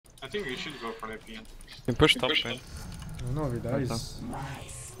think we should go for the PN. You push top, right? Oh no, he dies.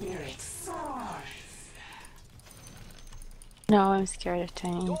 No, I'm scared of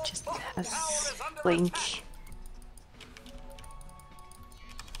Tiny. He just has Blink.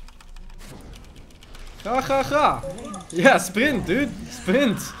 Ha ha ha! Yeah, sprint, dude!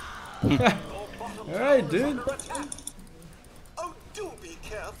 Sprint! Alright, dude! Oh, do be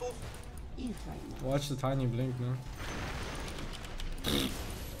careful. Watch the Tiny blink now.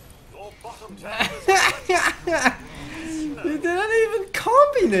 Your bottom He didn't even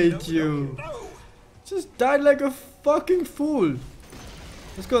combinate you! Just died like a fucking fool!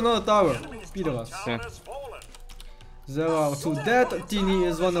 Let's go another tower. Peter us. Yeah. There are two dead. Tini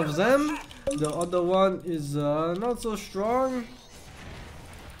is one of them. The other one is not so strong.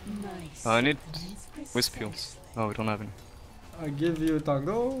 I need wisp heals. Oh, we don't have any. I give you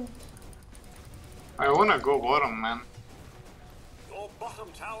Tango. I wanna go bottom, man. Your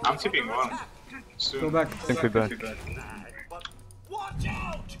bottom tower I'm tipping bottom. Soon. Go back. I think we're back. But watch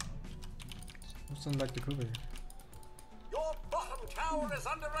out! Let's send back the Kuba here. Your bottom tower is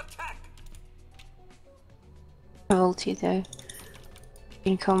under attack. Ulti though.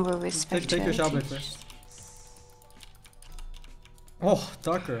 In combo with Spectre. Take your Shellblade first. Oh,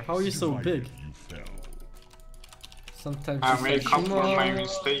 Tucker, how are you so big? Sometimes I you made say up for my small,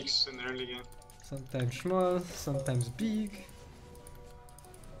 mistakes in the early game. sometimes small, sometimes big.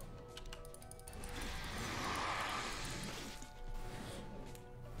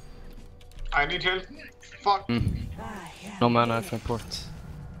 I need help. Fuck. No mana if I port.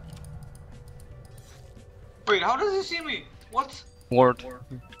 Wait, how does he see me? What? Ward.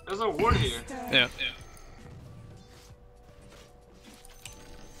 There's a ward here. Yeah.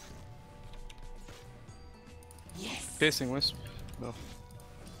 Chasing wisp. No.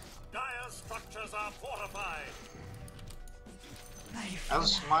 Dire structures are fortified.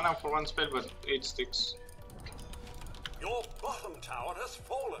 Has mana for one spell, but 8 sticks. Your bottom tower has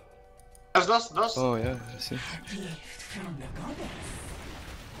fallen. Has dust. Oh yeah, I see.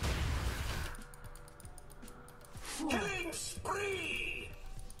 Killing spree.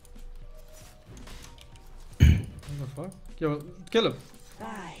 What the fuck? Yo, kill him.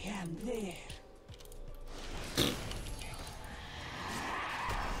 I am there.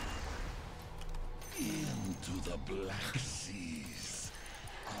 Into the black seas.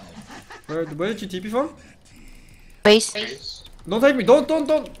 Where did you TP from? Base. Base. Don't take me, don't!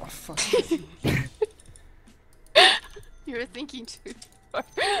 Oh, fuck. You were thinking too far.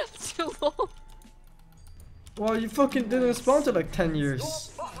 Too long. Well, you fucking didn't respond to like 10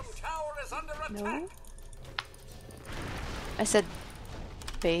 years. Bottom tower is under attack. No. I said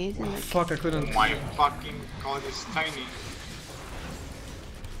base and like Fuck, I couldn't. My fucking god is tiny.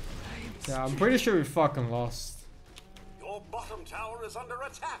 Yeah, I'm pretty sure we fucking lost. Your bottom tower is under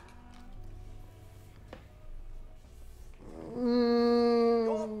attack.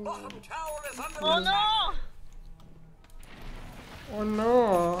 Your bottom tower is under attack. Oh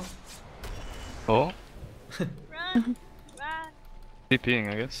no! Oh? Run! TPing,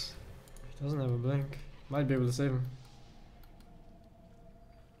 I guess. He doesn't have a blink. Might be able to save him.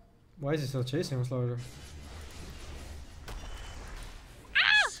 Why is he still chasing him slower?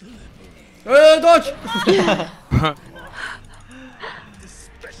 Dodge!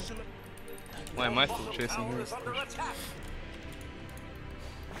 Why am I still chasing him?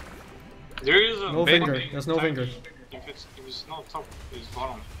 There is a No big finger, there's no tiny. finger. If it's not top, it's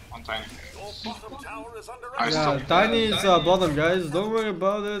bottom on tiny. Your bottom tower is under I attack. Yeah, Tiny is bottom, guys. Don't worry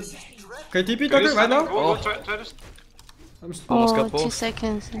about it. Okay, TP There Tucker is right now? Go, try this. I'm Almost got oh, both. 2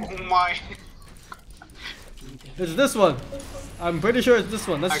 seconds. Oh my. It's this one. I'm pretty sure it's this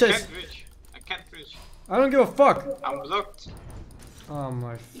one. Let's I chase. can't reach. I can't reach. I don't give a fuck. I'm blocked. Oh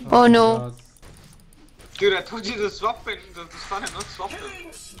my fucking Oh, no. god. Dude, I told you to swap it, to stun and not swap it.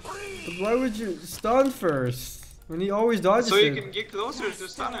 Killing spree. But why would you stun first? When he always dodges So you it. can get closer to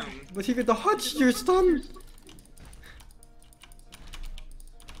stun him. But he could dodge your stun.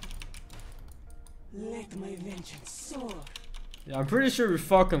 Let my vengeance soar. Yeah, I'm pretty sure we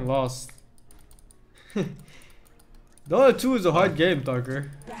fucking lost. The other two is a hard game,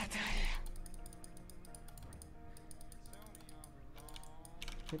 Tucker. Battle.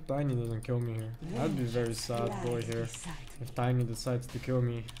 Hope Tiny doesn't kill me here. I'd be very sad boy here if Tiny decides to kill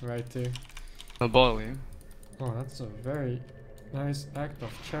me right here. I'll boil you. Oh, that's a very nice act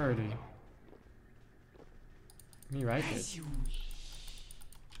of charity. Me right it. As you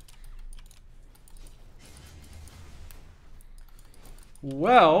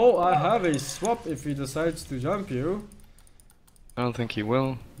Well, I have a swap if he decides to jump you. I don't think he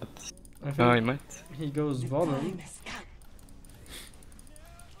will, but I he think might. he goes bottom. time has come.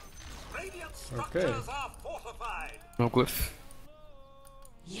 Radiant Okay. structures are fortified. No glyph.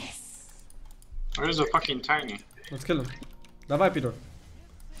 Yes. Where's the fucking tiny? Let's kill him. Dawaj, Peter.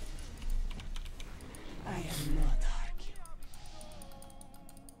 I am not arguing.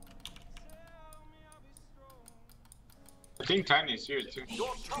 I think tiny is here too.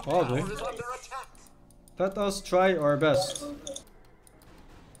 Your top Oh, tower dude. is under attack. Let us try our best.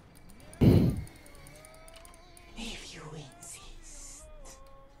 If you insist.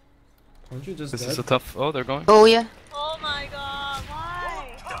 Aren't you just This dead? is a tough. Oh, they're going. Oh yeah. Oh my god,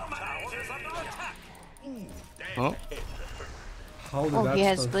 why? Top tower is under attack. Oh, How did Oh, that he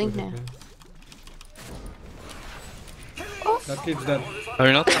has start blink with now. me? That kid's dead. are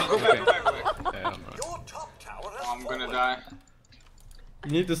you not? Go back, Okay. go back, go back. Yeah, I'm right. Your top tower has I'm gonna fallen. die.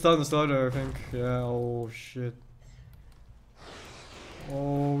 You need to stun the starter, I think. Yeah, oh shit.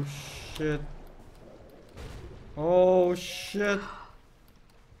 Oh shit. Oh shit.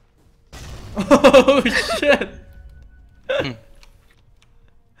 Oh shit.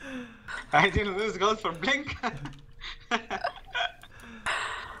 I didn't lose gold for blink.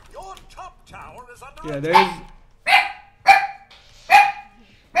 Your top tower is under Yeah, attack. there's.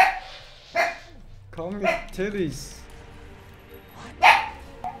 Call me titties.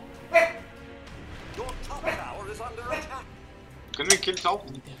 Your top tower is under attack. Can we kill top?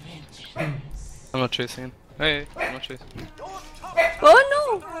 I'm not chasing him. Hey, I'm not chasing. Your top Oh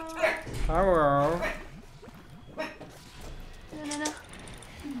no! tower is under attack. Hello. No.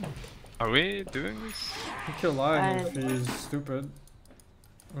 Are we doing this? You kill Lion if he's stupid.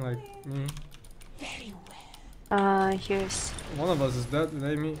 Like me. Very well. Here's. One of us is dead, it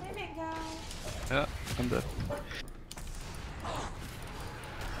ain't me. Yeah, I'm dead.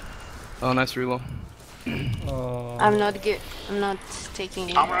 Oh, nice reload. I'm not good. I'm not taking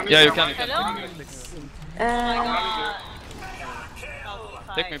it. I'm running. Yeah, you I'm can. running. Hello?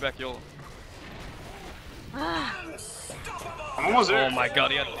 Take me back, YOLO. I'm almost there. Oh my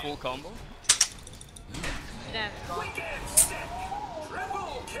god, he had full combo. Damn, gone.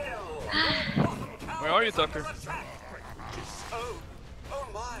 Triple kill. Where are you, Tucker? Oh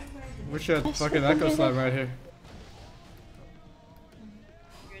my. Wish you had fucking Echo Slime right here.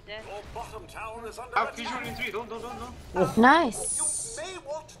 You're dead. Your bottom tower is under Have fish attack. running 3. Don't. Nice. May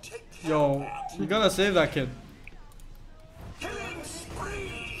want to take care Yo, of that. you gotta save that kid. Killing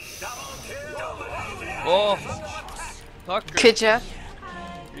spree. Double kill. Oh, Tucker, Good job.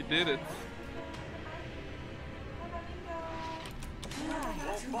 you did it. Your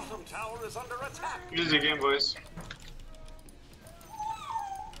bottom tower is under attack. Use the game, boys.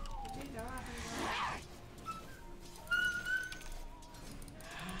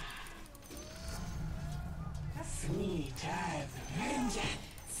 Sweet as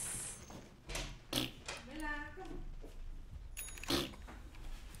vengeance.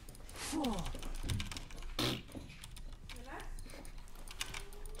 Four.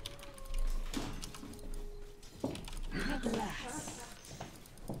 At last.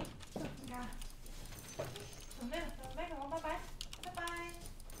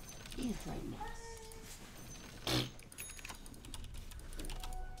 If I must.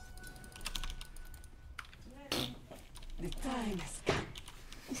 The time has come.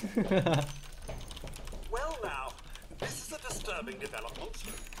 Well now, this is a disturbing development.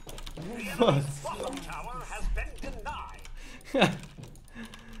 The What? enemy's bottom tower has been denied.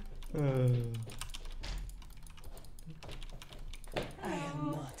 I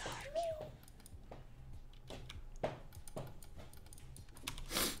am not arguing.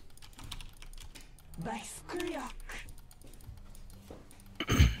 By Skryok.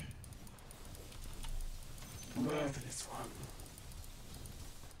 Worthless one.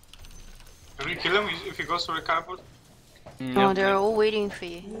 Can we kill him if he goes for a catapult? Oh, they're all waiting for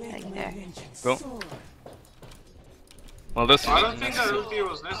you. Let Like my there. vengeance Go. soar. Well, this I don't is think that ulti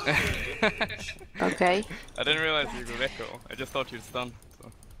was necessary. Okay. I didn't realize you could echo. I just thought you'd stun.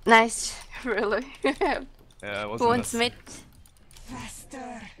 So. Nice. Really. Yeah, I Who wasn't. wants mid?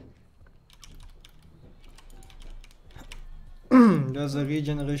 Faster. There's a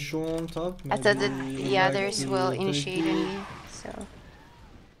regeneration on top. I thought maybe that you would the like others to will take initiate on it? you, so.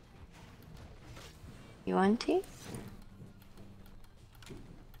 You want to?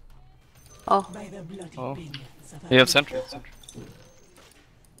 Oh, By the bloody Oh. pinions of You have a sentry.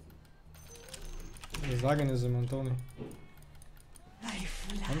 There's agonism on Tony. I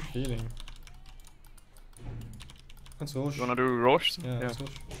fly. I'm feeling. That's Roche. You wanna do Roche? Yeah, that's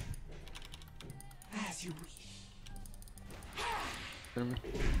Roche. As you wish.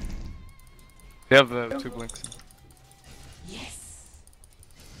 They have 2 blinks. Yes.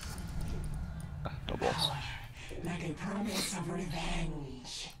 Ah, no balls. Like a promise of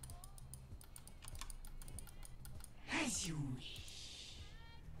revenge.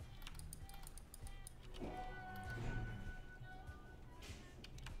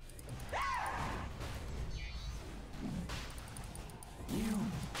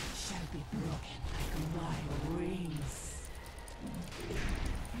 My wings.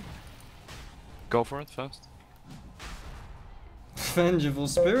 Go for it fast. Vengeful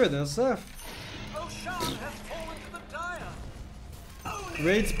spirit, SF. Roshan has fallen to the dire.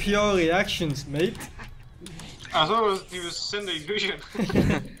 Great pure reactions, mate. I thought he was Cinder Illusion.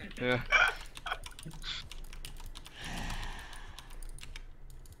 Yeah.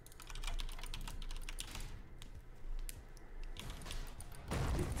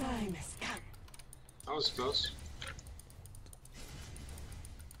 The time has come. That was close.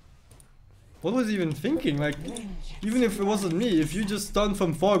 What was he even thinking? Like, even if it wasn't me, if you just stunned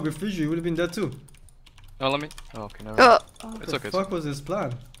from fog with Fiji, you would have been dead too. Oh, let me. Oh, okay, never mind. Oh, It's The okay. fuck was his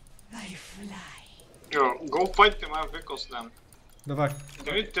plan? I fly. Yo, go fight them, I have vehicles then. The fuck?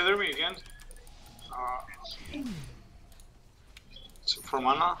 Can you tether me again? For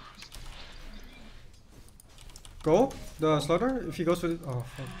mana? Go? The slaughter? If he goes with it. Oh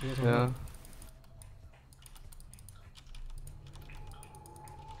fuck. He doesn't Yeah. know.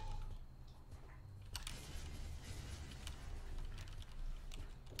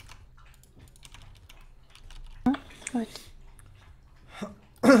 good.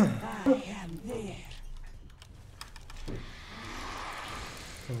 I am there.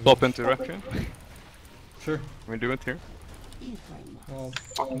 Swap into Requiem. Sure. We do it here. Well,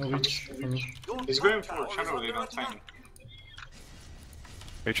 Fucking no comes. reach for me. He's going for channel lead on time.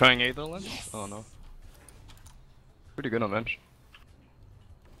 Are you trying Adol then? Oh no. Pretty good on bench.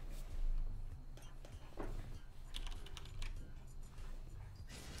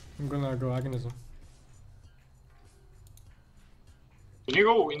 I'm gonna go agonism. Can you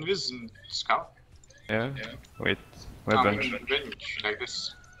go invis and scout? Yeah? Wait. Wait, bench. Bench, like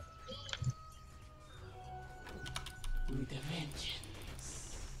this. With a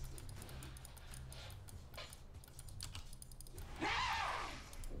vengeance.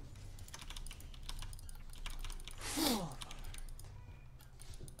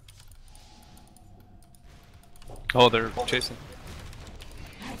 Oh, they're chasing.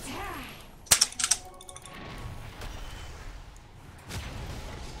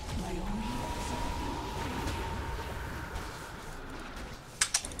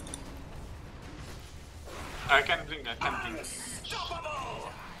 I can blink, I can blink.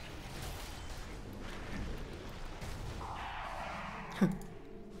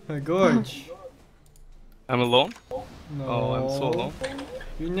 Gorge. I'm alone? No. Oh, I'm so alone.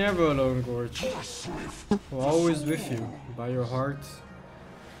 You're never alone, Gorge. We're always with you, by your heart.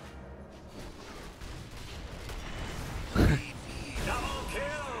 Double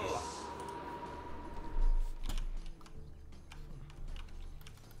kill.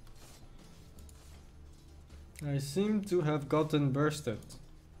 I seem to have gotten bursted.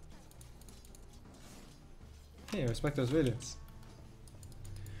 Hey, respect those villains.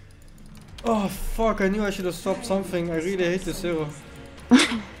 Oh fuck, I knew I should have stopped something. I really hate this hero. My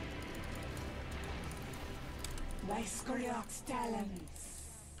Skoriok's talents.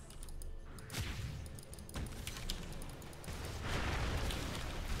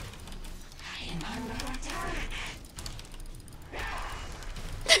 I am under attack.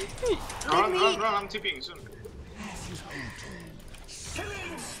 Run, I'm tipping soon.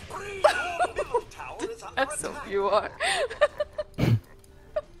 Killing spree. Your middle tower is under That's so attack. you are.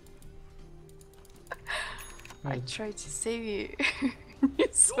 I Right. tried to save you. You Your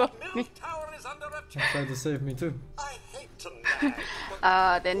swapped middle me. tower is under You attack. tried to save me too. I hate to nag,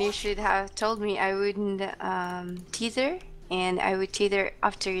 but Then you should have told me I wouldn't tether, and I would tether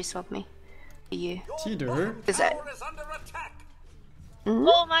after you swap me. You. your Teeter? bottom Is that- tower is under attack.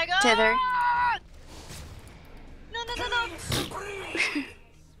 Oh my god! Tether. No, no, no, no! Spree.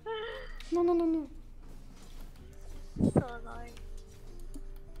 No, no, no, no. So annoying.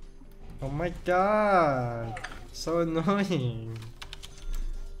 Oh my god. So annoying.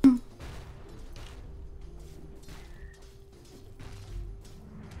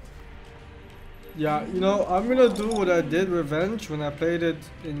 Yeah, you know, I'm gonna do what I did Revenge when I played it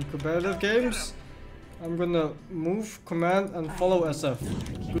in competitive games. I'm gonna move, command, and follow SF.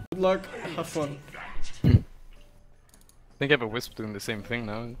 Good luck, have fun. I think I have a Wisp doing the same thing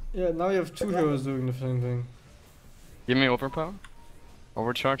now. Yeah, now you have two heroes doing the same thing. Give me overpower?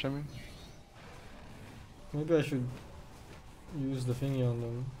 Overcharge, I mean? Maybe I should use the thingy on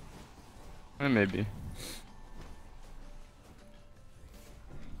them. Maybe.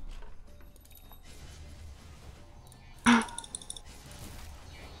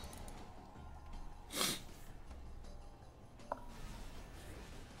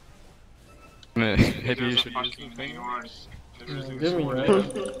 Maybe you should use the Fucking thing. yours. Yeah, give me right.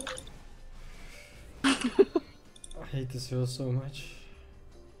 I hate this hero so much.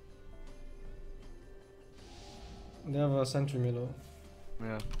 They have a sentry middle.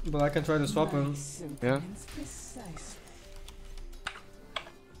 Yeah. But I can try to swap him. Yeah.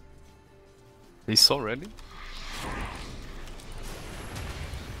 He's so ready.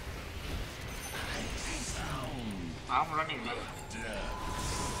 I'm running back.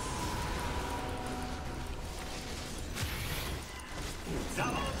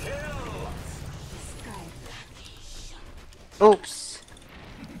 Oops.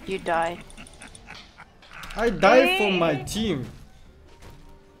 You die. I die for my team.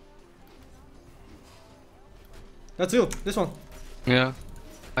 That's you. This one. Yeah.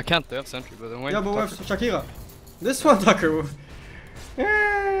 I can't have sentry, but then wait. Yeah, but we have Shakira. This one, Tucker. They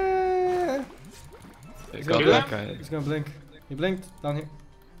gonna got blink. that guy. He's gonna blink. He blinked down here.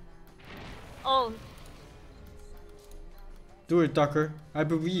 Oh, Do it, Tucker. I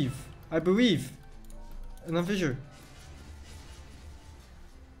believe. I believe. And I'm Fisher.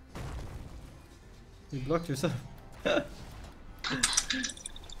 You blocked yourself.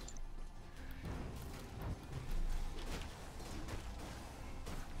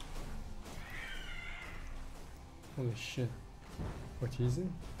 Holy shit. What is it?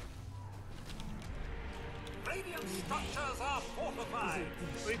 Radiant structures are fortified.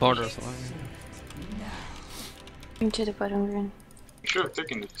 Border or something. Into the bottom rune. You should have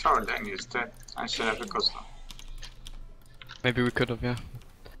taken the tower, then he's dead. I should have because Maybe we could have, yeah.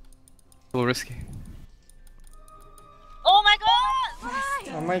 A little risky. oh my god! Why?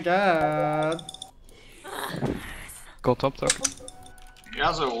 Oh my god. Go top tucker. he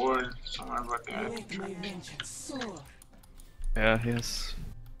has a ward somewhere, but yeah. Let my vengeance soar. Yeah, he is.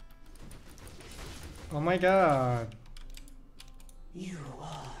 Oh my god. You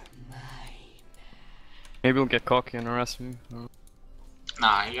are mine. Maybe we'll get cocky and harass me.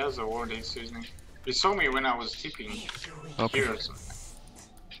 Nah, he has a ward, he sees me. He saw me when I was TPing If you will Okay. here or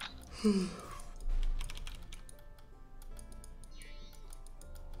something.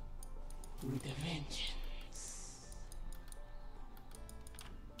 with a vengeance.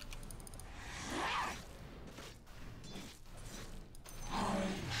 All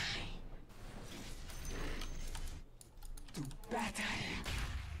mine. To battle.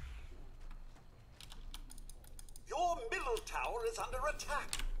 Your middle tower is under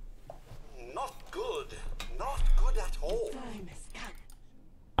attack. Not good. Not good at all. Time has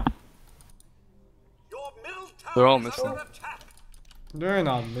come. Your middle tower They're all is missing. under attack. They're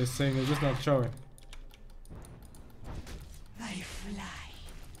not missing, they're just not showing. I fly.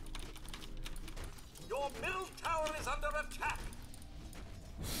 Your middle tower is under attack.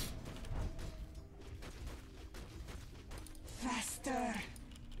 Faster.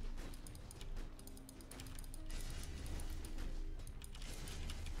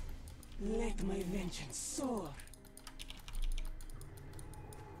 Let my vengeance soar.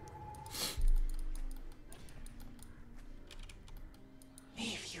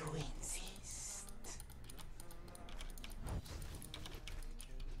 If you insist.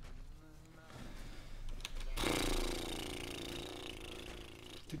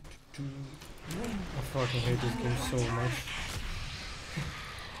 I fucking hate this game so much.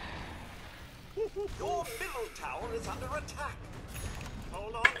 Your middle tower is under attack.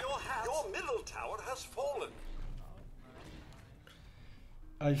 Hold on your hats. Your middle tower has fallen.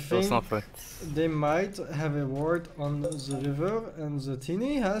 I That's think not right. they might have a ward on the river, and the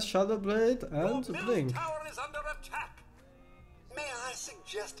Tini has Shadow Blade and Your middle Blink. tower is under attack. May I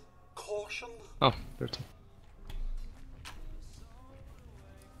suggest caution? Oh, there too.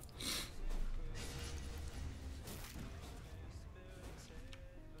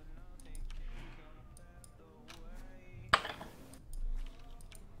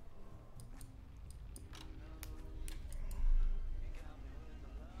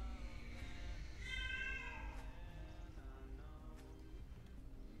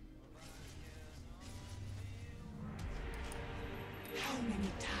 How many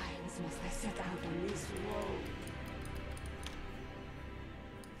times must I set out on this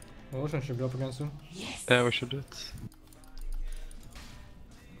road? Ocean should be up against him. Yes. Yeah, we should do it.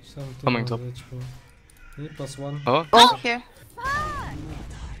 17 Coming on top. HP. He +1. Oh, Oh, here. I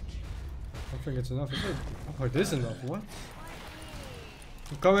think it's enough, is it? Oh, it is enough, what?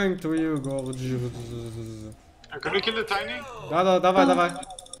 I'm coming to you, Gorge. Can we kill the tiny? Dawaj, dawaj.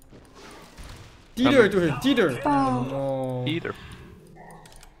 Teeter to him, teeter! No. either.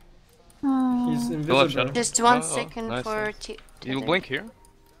 He's Shadow. invisible. Just one Oh, second nice, for nice. t You'll blink here?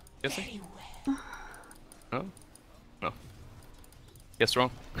 Guessing? Very well. No? No. Guess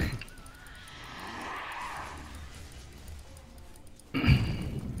wrong.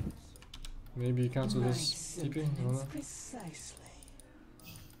 Maybe cancel My this TP, I don't know. sentiments precisely.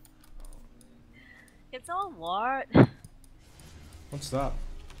 It's all ward. What's that?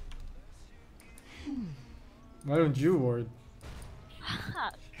 Why don't you ward?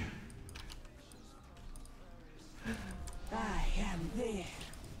 I am there.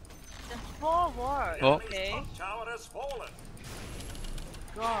 The 4 ward. Oh. Okay. Top tower has fallen.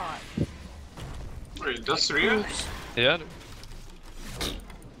 God. Wait, that's real? Yeah, dude.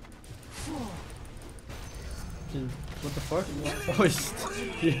 What the fuck? Oh,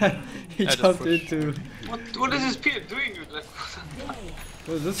 yeah, he just jumped pushed. into. What is this Peter doing? Like,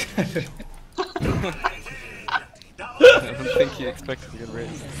 What is this guy? I don't think he expected to get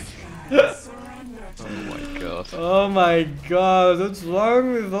raised. Oh my god. Oh my god, what's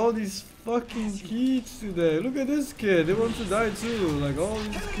wrong with all these fucking kids today? Look at this kid, he wants to die too. Like all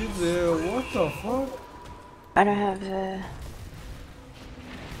these kids here, what the fuck? I don't have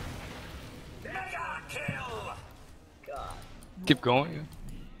Mega kill. Keep going.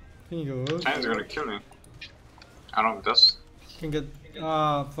 Can you go? Tiny's gonna kill him. I don't know if that's. Can get.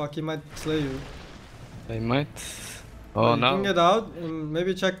 Ah, fuck, he might slay you. They might. Oh You can no. get out and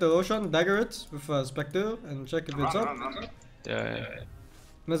maybe check the ocean, dagger it with a Spectre and check if it's up. Run. Yeah.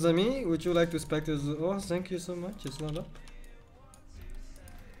 Mes amis, would you like to Spectre? Oh, thank you so much, it's not up.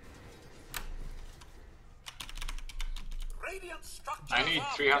 Radiant structures I need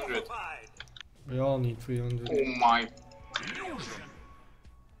are 300. fortified. We all need 300. Oh my.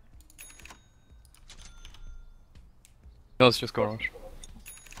 No, let's just go rush.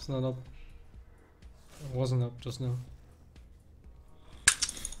 It's not up. It wasn't up just now.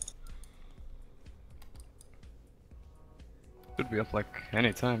 Should be up like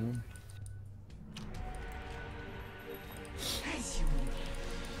any time. As you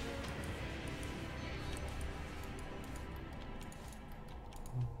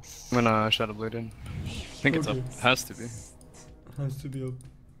I'm gonna Shadow Blade in. I think it's up. Okay. Has to be. Has to be up.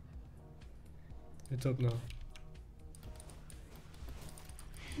 It's up now.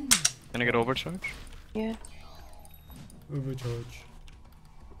 Can I get overcharge? yeah. Overcharge.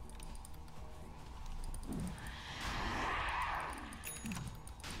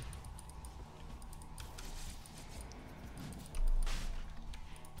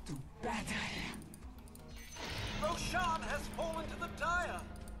 to battle. Roshan has fallen to the dire.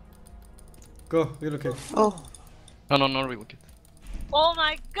 Go, relocate. Oh, No, no, relocate. Oh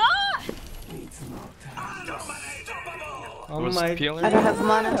my god! It's not time. Unstoppable. Oh Was my peeling? I don't have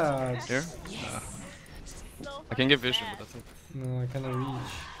mana. god. Here? So I can get vision, bad. but that's it. No, I cannot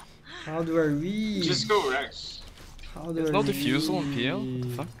reach. How do I reach? Just go Rex. How do There's I no diffusal on PL? What the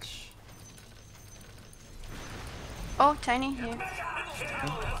fuck? reach? Oh, Tiny here.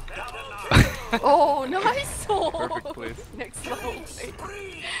 Oh, nice! Oh, Perfect place. next level.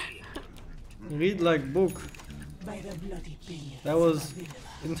 Read like book. By the bloody billions. That was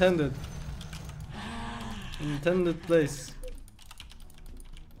intended. Intended place.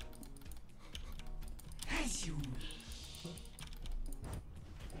 As you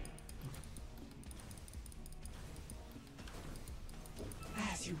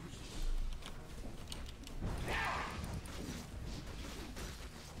as you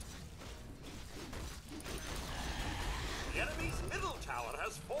The enemy's middle tower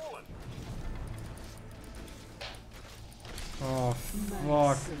has fallen. Oh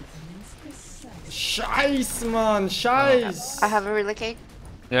fuck. Scheiß, man, scheiß. I have a relocate.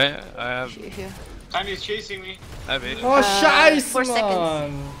 Yeah, I have. Here. Tiny's chasing me. I have 8. Oh, scheiß, 4 seconds.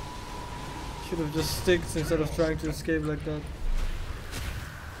 man. Should have just sticked instead of trying to escape like that.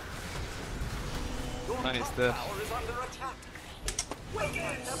 Nice dead. Tower is under attack.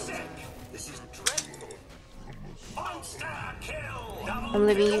 Wicked sick. This is dreadful. Monster kill. I'm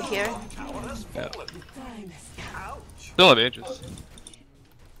leaving you here. Tower has Yeah. fallen. time has come. Ouch. Still have ages.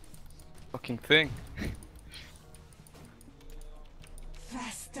 Fucking thing.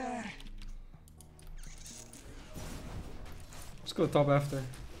 Faster. Let's go top after.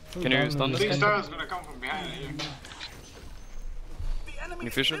 Can you stun this guy? SingStar is gonna come from behind you. The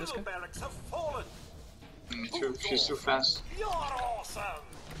enemy's fisher this middle guy? barracks have fallen. She's too fast. You're awesome.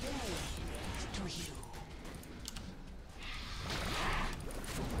 To you.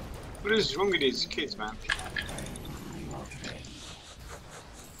 What is wrong with these kids, man?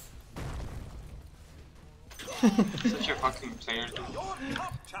 Such a fucking player, dude. Your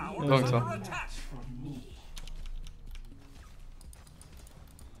top tower Going is so. under attack.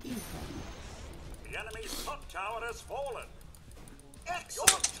 The enemy's top tower has fallen.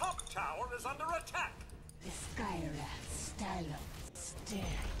 Excellent. Your top tower is under attack. The Skyrath style of stare.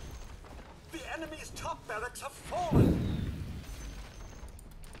 The enemy's top barracks have fallen.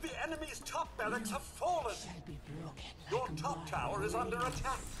 The enemy's top barracks have fallen. Shall be broken Your like top water tower is under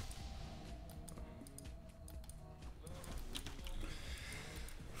attack.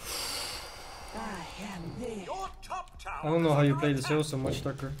 Your top tower I don't know is how you under play this attack. hero so much,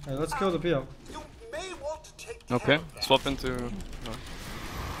 Tucker. Alright, let's kill the PL. You may want to take care Okay, of that. swap into. No.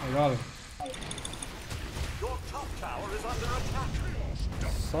 I got him. Your top tower is under attack.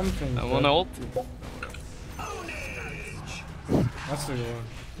 Something. I wanna ult. Ownage! That's the one.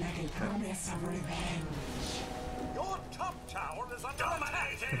 Your top tower is under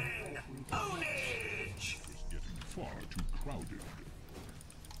dominating. Ownage! Far too crowded.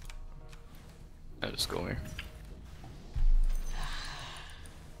 I just go here.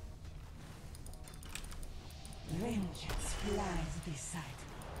 Vengeance flies beside.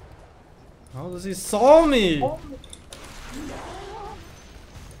 How does he saw me? The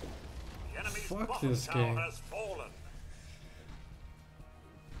enemy's Fuck bottom this tower game. has fallen.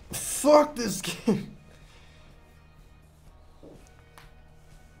 Fuck this game.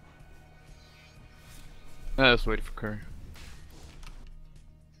 Let's wait for Curry.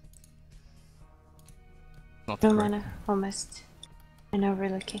 Not No Curry. mana, almost. And now we're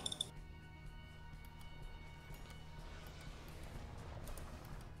lucky.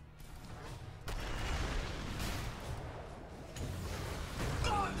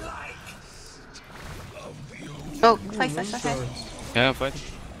 Godlike! Oh, flash. Yeah, I'm fighting.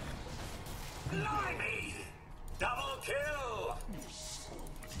 Blimey! Double kill!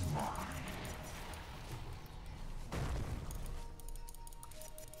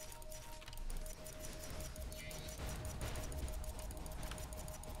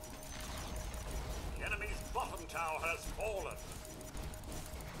 The enemy's bottom tower has fallen.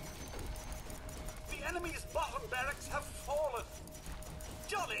 The enemy's bottom barracks have fallen.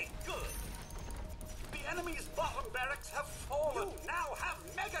 Jolly good. The enemy's bottom barracks have fallen. You now have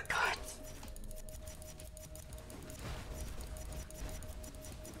mega cuts.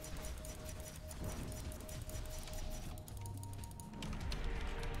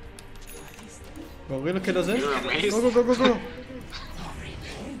 Go, relocate us in. You're amazed. Go.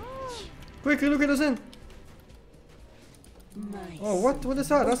 Quick, relocate us in. Oh, what is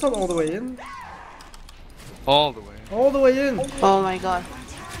that? That's not all the way in. All the way. All the way in. Oh my god.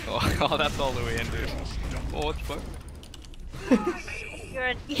 Oh, that's all the way in, dude. Oh, what the fuck? You're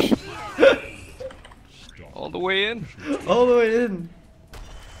an idiot. All the way in. All the way in.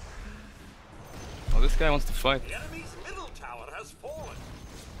 Oh, this guy wants to fight. The enemy's middle tower has fallen.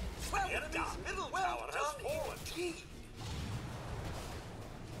 Well the enemy's middle tower has fallen.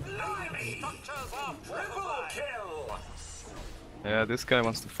 Blimey! Structures are triple kill. Yeah, this guy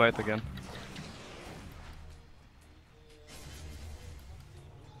wants to fight again.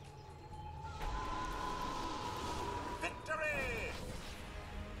 Victory!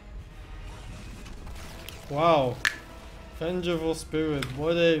 Wow. Vengeful spirit.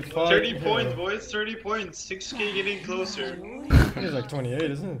 What a fight. 30 points, boys. 30 points. 6k getting closer. He's like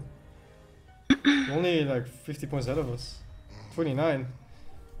 28, isn't it? Only like 50 points ahead of us. 29.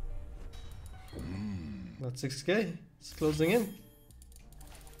 That's 6k. It's closing in.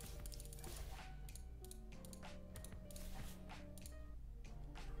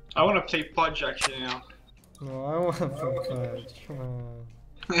 I want to play Pudge actually now. No, I want to play.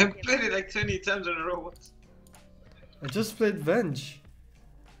 I've played it like 20 times in a row. What? I just played Venge.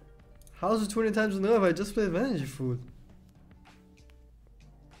 How's it 20 times in a row if I just played Venge, you fool?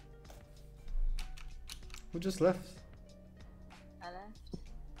 Who just left? I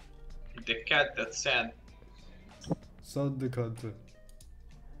left. The cat, that's sad. South Dakota.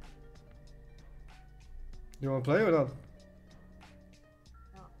 You wanna play or not?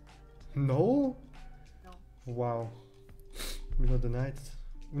 No? No. Wow. We got denied.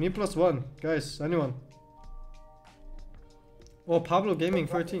 We need +1. Guys, anyone? Oh, Pablo Gaming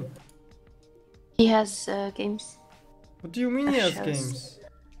 13. He has games. What do you mean he has Shows. games?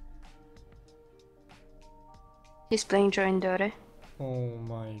 He's playing Join Dota. Oh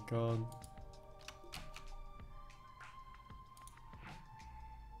my god.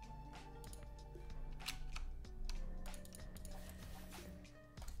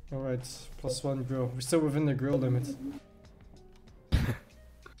 Alright, +1 grill. We're still within the grill limit.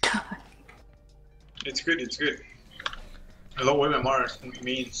 It's good, it's good. A low MMR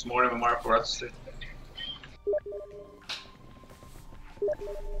means more MMR for us.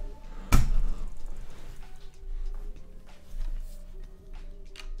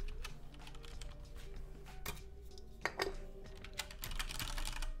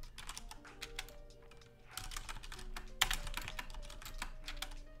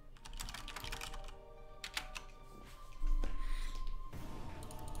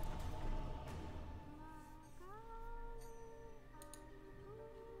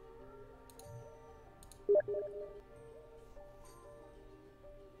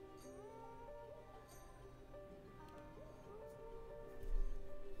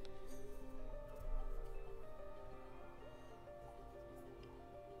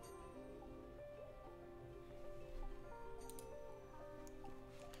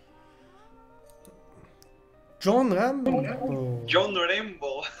 John Rambo. John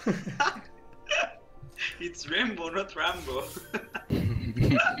Rambo. It's Rambo, not Rambo.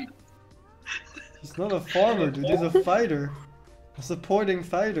 He's not a farmer, dude. He's a fighter. A supporting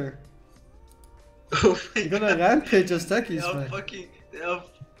fighter. Oh my You're gonna rampage as techies, They man. have fucking. They have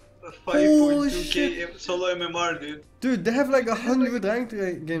a Holy 5.2k solo MMR, dude. Dude, they have like 100 ranked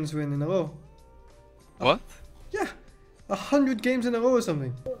games win in a row. What? Yeah, 100 games in a row or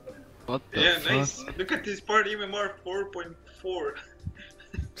something. What the Yeah, fuck? nice. Look at this part, MMR 4.4.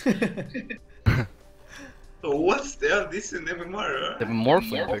 So what's the hell this in MMR? They have a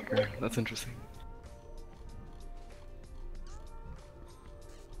Morphling picker. That's interesting.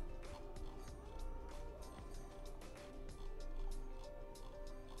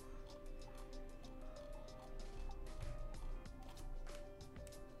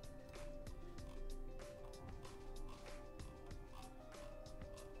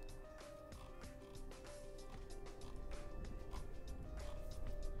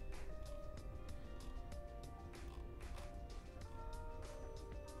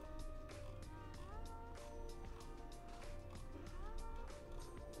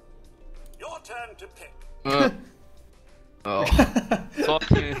 Your turn to pick. Oh.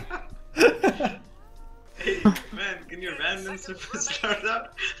 Fuck me. Hey, man, can you random start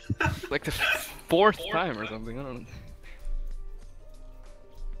up? Like the fourth time or something, I don't know.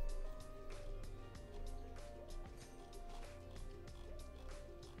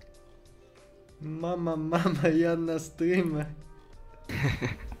 Mama, yan na stream.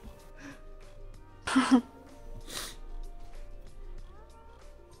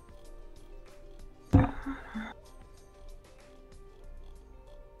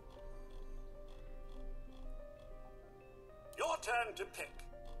 Your turn to pick.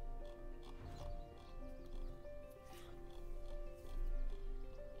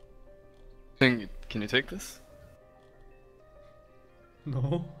 Can you take this?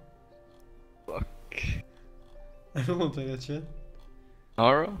 No, Fuck. I don't want to take that shit.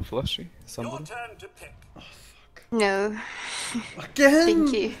 Aura? Flushy? Your Somebody? turn to pick. No. Again?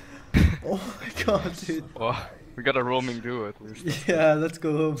 Thank you. Oh my god, dude. Wow. We got a roaming duo at least. Yeah, let's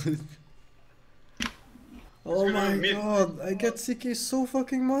go home, dude. Oh gonna my admit- god, I get CK so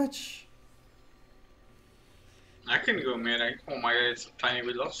fucking much. I can go mid. Oh my god, it's a tiny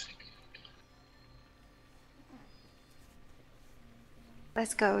bit lost.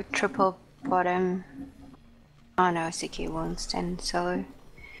 Let's go triple bottom. Oh no, CK won't stand solo.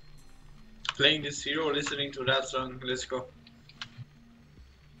 Playing this hero, listening to that song. Let's go.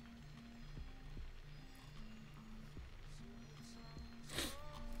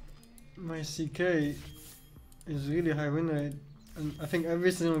 My CK is really high win rate. And I think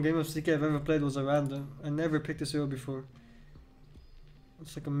every single game of CK I've ever played was a random. I never picked this hero before.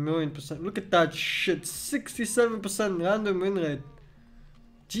 It's like 1,000,000%. Look at that shit. 67% random win rate.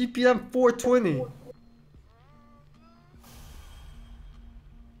 GPM 420.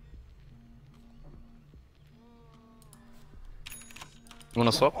 You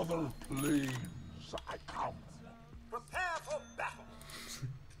wanna swap? Other planes I come. Prepare for battle.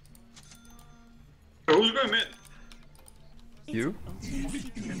 Who's going mid? You?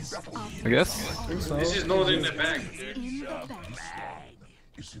 I guess? I think so. This is not in the bag, dude.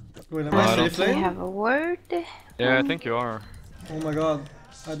 Is in the Wait, am Oh, I I don't safe Do you lane? have a word? Yeah, I think you are. Oh my god.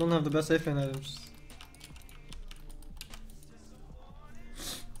 I don't have the best safe lane items.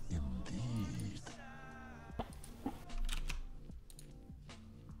 indeed.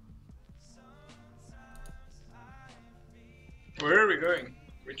 Where are we going?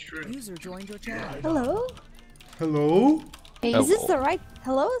 Which room? User joined your channel. Hello? Hello? Hey, Is this the right?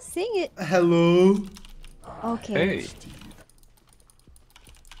 Hello? Sing it. Hello? Okay. Hey.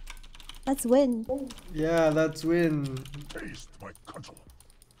 Let's win. Yeah, that's win. Taste my cudgel.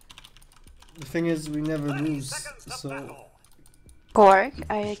 The thing is, we never 30 lose, seconds to so... battle. Gorg,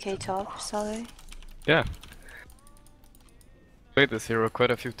 IAK top, solo. Yeah. Played this hero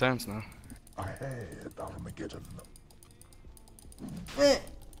quite a few times now. I had Armageddon. The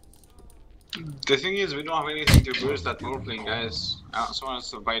thing is, we don't have anything to boost that Morphling, guys. Someone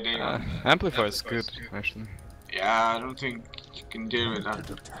has to buy day one. Amplify is good, actually. Yeah, I don't think you can deal with that.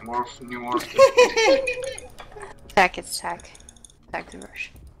 New morph. Attack, it's attack. Attack the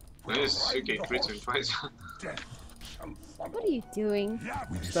rush. This UK crits in twice. Death shall follow. What are you doing?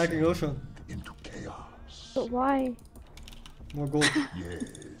 We Stacking Ocean. into chaos. But why? More gold.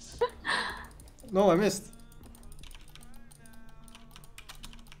 Yes. No, I missed.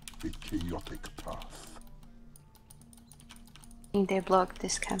 The chaotic path. I think they blocked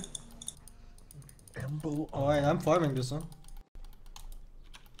this camp. Emble Alright, I'm farming this, huh?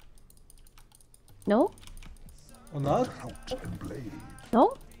 No? Or not? Clout and blade.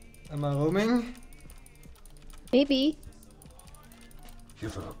 No? Am I roaming? Maybe.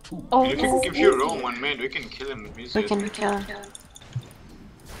 Hitherto. Oh, You no. can, if you roam one mid, we can kill him easily. We can kill him.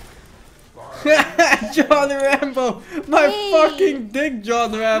 John Rambo! My Hey. fucking dick,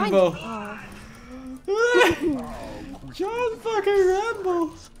 John Rambo! Oh. John fucking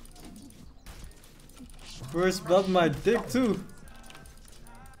Rambo! First blood my dick too.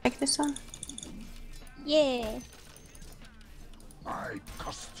 Take this one. Yeah. I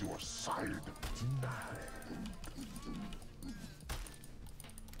cast your side denied.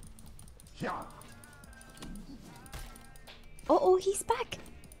 Yeah. Oh, he's back.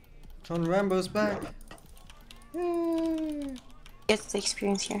 John Rambo's back. Yay. Get the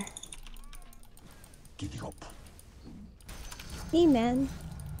experience here. Giddy up. Hey, man.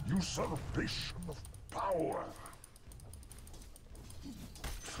 Usurpation of power.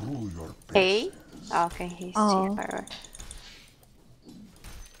 Through your Hey? bases. Oh, okay, he's Oh. here. Fire.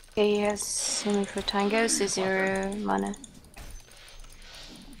 Okay, he has swimming for tango, so 0 mana.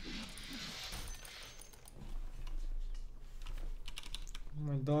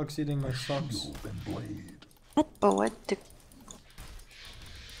 My dog's eating my socks. Shield and blade. Oh, what the?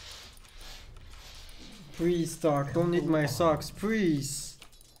 Please, dog, don't eat my socks, please.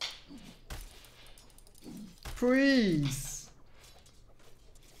 Please.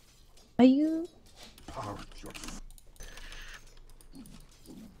 Are you? Part your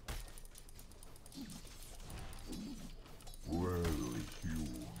well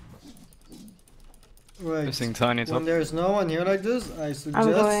hewn. Right. Missing tiny top. When there's no one here like this, I suggest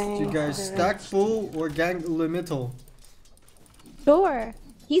going you guys to the stack right. full or gank the middle. Sure.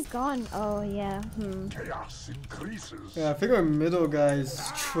 He's gone. Oh, yeah. Chaos increases. Yeah, I figure middle guy is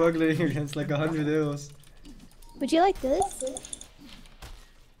struggling against like 100 arrows. Would you like this?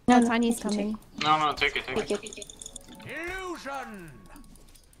 No, No, no, Tiny's you can coming. No, take it, take Take it. it. Illusion!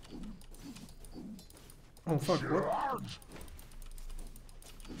 Oh fuck, what? Charge.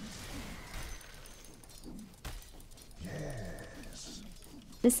 Yes.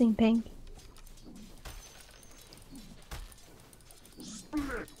 Missing pink.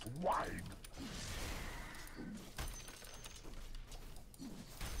 Split wide.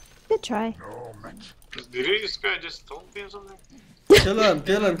 Good try. No match. Did this guy just told me or something? Kill him,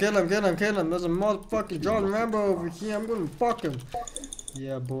 kill him, kill him, kill him, kill him. There's a motherfucking John Rambo over here. I'm gonna fuck him.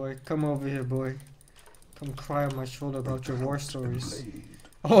 Yeah, boy. Come over here, boy. Come cry on my shoulder about your war stories. Blade.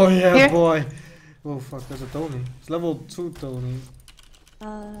 Oh yeah, Here. boy. Oh fuck, there's a Tony. It's level 2 Tony.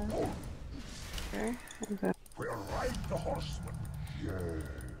 Sure. Okay. We'll ride the horseman.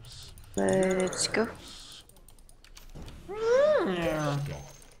 Yes. Let's go. Yeah.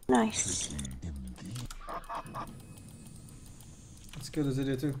 Nice. Indeed. It's good as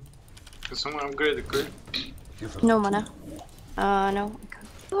idiot too. Can someone upgrade the grid? No mana. No.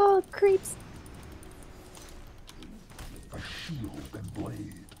 Oh, creeps. A shield and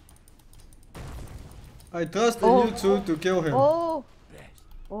blade. I trust in Oh. you two to kill him. Oh.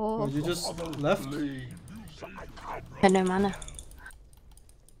 Oh, Oh. you just left? Had no mana.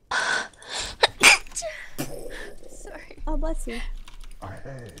 Sorry. Oh, bless you.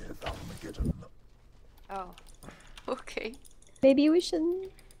 Ahead, Armageddon. Oh. Okay. Maybe we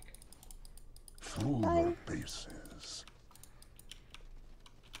shouldn't. Through Bye. your bases.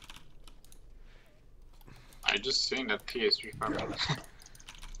 I just seen that TSV farm.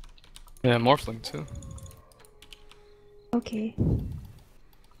 Yeah, Morphling too. Okay.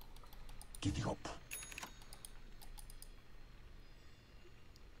 Giddy up.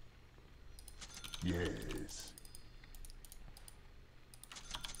 Yes.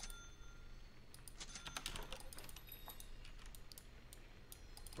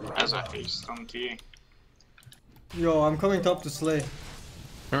 As a haste on TA. Yo, I'm coming top to slay.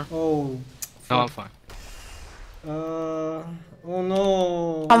 Sure. Oh. No, I'm fuck. fine. Oh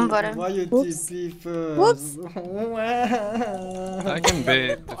no. I'm bottom. Why you Whoops. TP first? Whoops. I can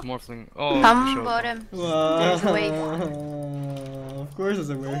bait if Morphling. Oh, you Come showed. bottom. Wow. There's a wave. Of course there's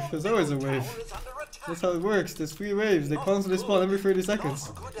a wave. There's always a wave. That's how it works. There's 3 waves. They constantly spawn every 30 seconds.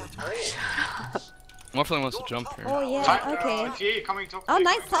 Morphling wants to jump here. Oh, yeah. Okay. TA coming top. Oh, TA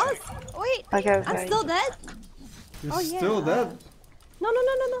nice coming toss. top. Wait. Okay, I'm okay. still dead? You're Oh, yeah. still dead. No.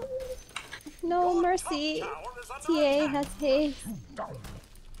 No mercy. TA has haste.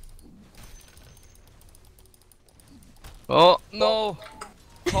 Oh no!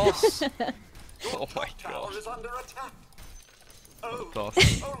 Toss! Oh my Tower god. is under attack. What a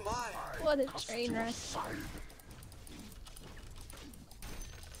toss. Oh my. What a train wreck.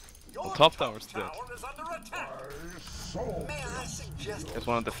 Your top tower's dead. tower is under attack. So May I suggest Guys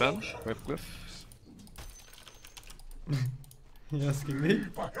wanna defend? With Glyph? You asking me?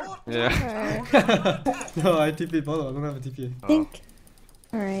 Yeah. No, I TP bottle. I don't have a TP. Think.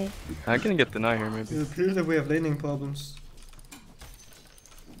 Alright. I can get deny here maybe. It appears that we have laning problems.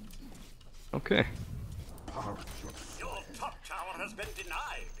 Okay. Your top tower has been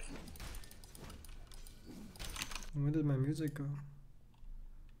denied. Where did my music go?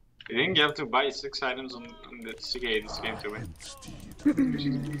 I think you have to buy 6 items on the CK this game to win.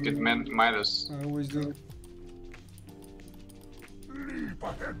 Get Midas. I always do.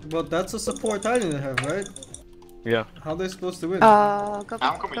 But that's a support item they have, right? Yeah. How are they supposed to win? Go I'm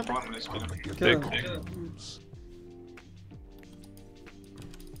back, coming go to back. one this game. Kill Big. him.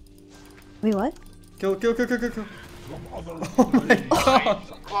 Wait, what? Kill. Oh my god!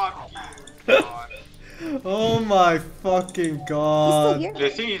 Fuck you, God. Oh my fucking He's god! still here? The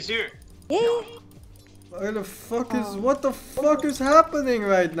thing is here. Yeah. Where the fuck is what the fuck is happening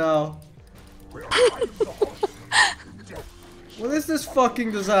right now? What is this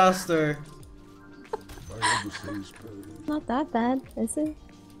fucking disaster? Not that bad, is it?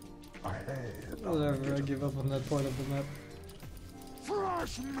 Whatever, I give up on that part of the map.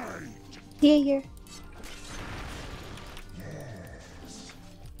 Yeah, here.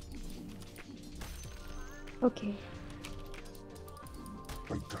 Okay.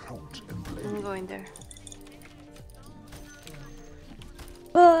 I'm going there.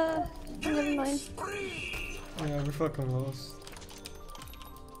 Never mind. Yeah, we're fucking lost.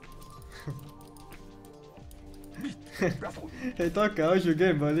 Hey Taka, how's your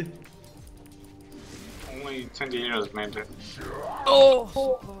game, buddy? Only 20 heroes made it. Oh,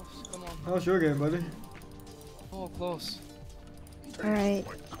 so close. Come on. How's your game, buddy? Oh, close. Alright.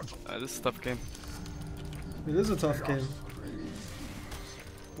 This is a tough game. It is a tough game.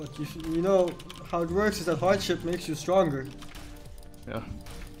 But you know how it works is that hardship makes you stronger. Yeah.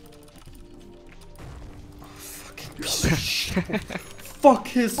 Fucking piece of shit. Fuck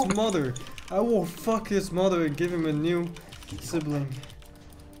his mother. I will fuck his mother and give him a new sibling.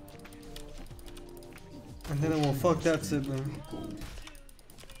 And then I will fuck that sibling.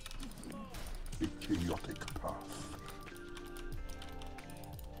 A chaotic path.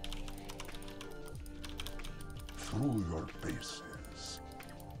 Through your bases.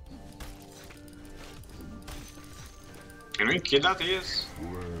 Can we kill that ES?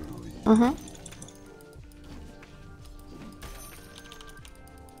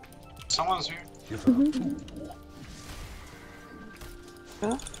 Someone's here.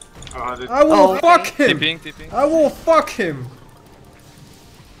 Oh, I will fuck him! TPing. I will fuck him!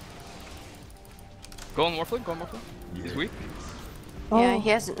 Go on Morphling, He's weak. Yeah, he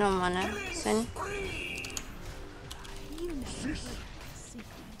has no mana. Sin.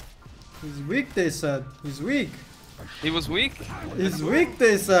 He's weak, they said. He's weak. He was weak? He's weak,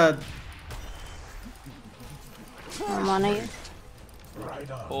 they said. No mana yet.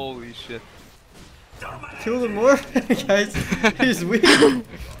 Holy shit. Kill the Morphling, guys. He's weak.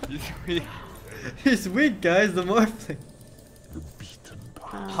 He's weak. He's weak, guys. The Morphling.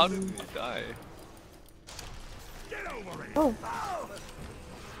 How did he die? Oh.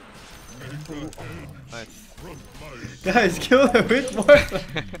 Nice. Guys, kill him with Morphling.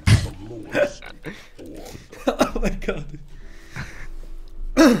 Oh my god.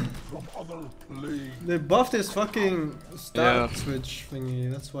 They buffed his fucking stat switch thingy.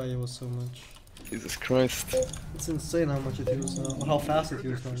 That's why it was so much. Jesus Christ. It's insane how much it heals now. How fast it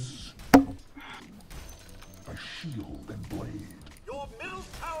heals now. A shield and blade. Your middle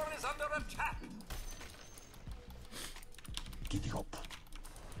tower is under attack. Giddy up.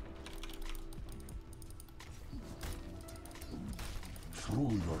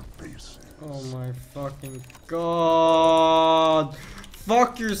 Through your bases. Oh my fucking god.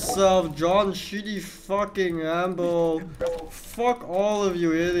 Fuck yourself, John Shitty fucking Amble. Fuck all of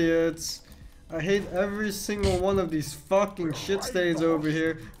you idiots. I hate every single one of these fucking shit stains over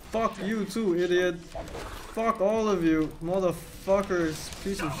here. Fuck you too, idiot. Fuck all of you, motherfuckers,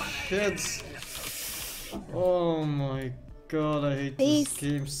 piece of shits. Oh my god, I hate this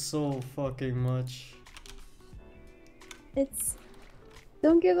game so fucking much. It's...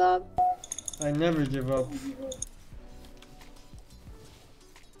 Don't give up. I never give up.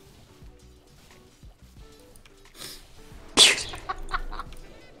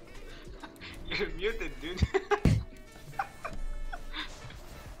 You're muted, dude.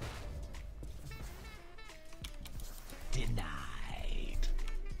 Denied.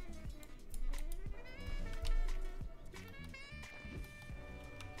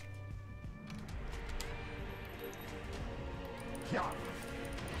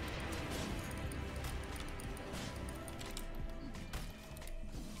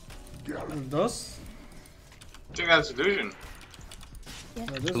 It does? I think that's illusion. Yeah.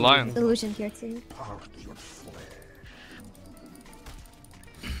 No, this Lion. is- Illusion here too. Part your flesh.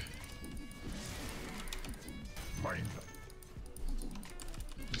 Mine.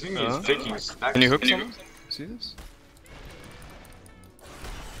 I think he's taking stacks. Can you hook someone? See this?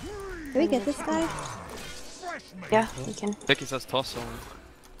 Can we get this guy? Yeah, we can. Becky says toss on.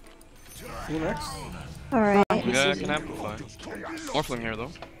 Who next? Alright. Yeah, I can amplify. Morphling here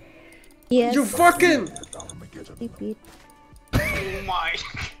though. Yes. You fucking! Beep, beep. Oh my!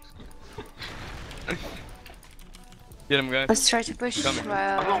 Get him, guys. Let's try to push Coming.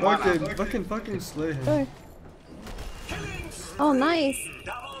 while. Okay, fucking slay him. Sure. Oh, nice.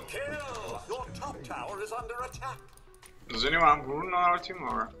 Double kill! Your top tower is under attack. Does anyone have Rune on our team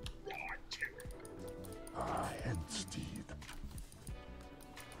or? Hensteed.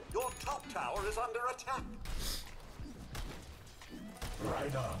 Your top tower is under attack.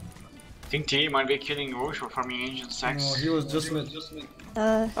 Right on. I think T might be killing Roche or farming ancient stacks. No, he was just mid.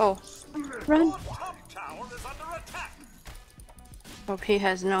 Oh, Run. Your top tower is under attack. hope he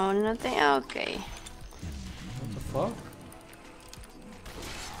has no nothing. Okay. What the fuck?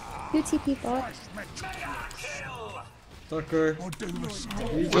 2 TP bot. Kill! Tucker.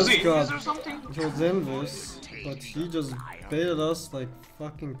 We Was he just got or something? Jozinvis, but he just baited us like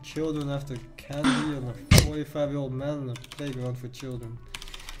fucking children after candy and a 45-year-old man in a playground for children.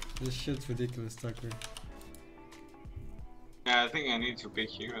 This shit's ridiculous, Tucker. Yeah, I think I need to pick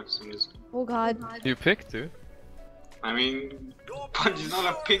heroes in this. Oh god. You picked, dude. I mean, but it's not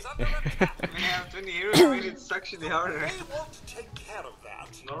a pick. When you have 20 heroes, I mean, it's actually harder. They want to take care of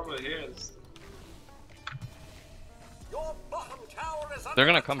that. Normal heroes. Your bottom tower is under They're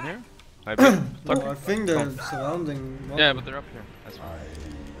gonna attack. come here? I bet. No, I think they're surrounding. Yeah, but they're up here. That's fine.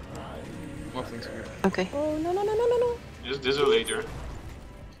 Morphlings are here. Okay. Oh, no, no, no, no, no, no. Just desolator.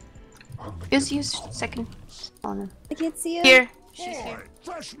 Just use second on him. I can't see him. Here. She's here.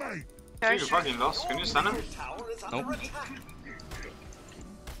 Fresh mate. You fucking lost. Can you stun him? Tower is Nope. under attack.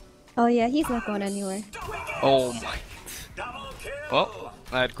 Oh yeah, he's not going anywhere. Oh my. Double kill! Well,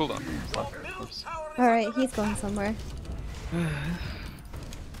 I had cooldown. Your middle tower is Alright, he's going somewhere.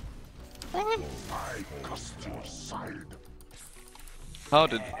 I cast your side. How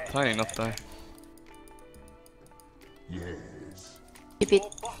did Tiny not die? Yes. Keep it.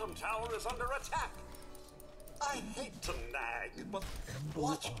 Your bottom tower is under attack. I hate to nag, but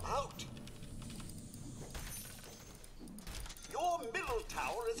watch out. Your middle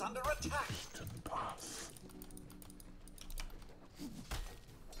tower is under attack. Eastern path.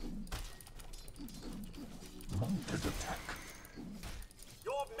 Mounted attack.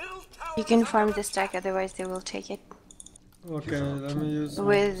 Your middle tower You can is farm under the stack, otherwise they will take it. Okay, let me use my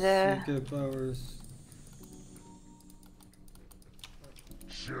With, CK powers.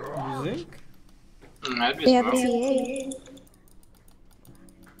 Sure. You think? Might be They have a smart.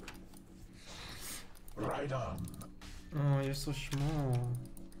 TA. Right on. Oh, you're so small.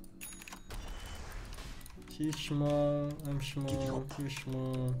 He's small, I'm small, you're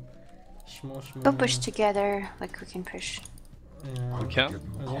small. Small, small. We'll push together, like we can push. Yeah, We can?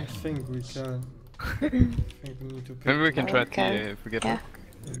 I don't think we can. I think we need to pick Maybe we can try Okay. TA if we get Yeah.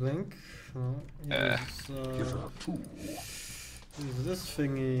 hook. Blink. No, Yeah. Give her two. use this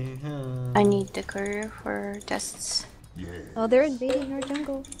thingy. I need the courier for tests. Yes. Oh, they're invading our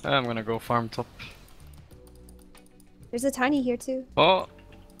jungle. I'm gonna go farm top. There's a tiny here too. Oh!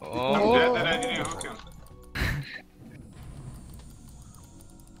 I'm Oh! dead and I didn't hook him.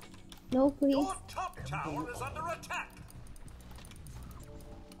 No, please. Your top tower is under attack.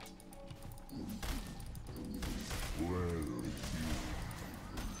 Well,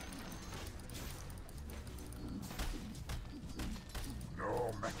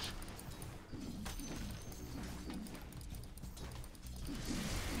 no match.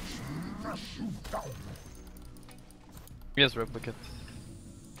 Smash you down. He has replicate.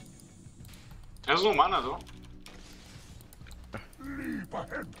 There's no mana though. Leap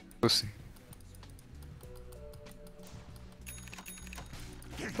ahead. Pussy.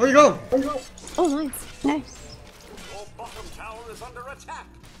 Where you go? Oh, nice. Nice. Your bottom tower is under attack.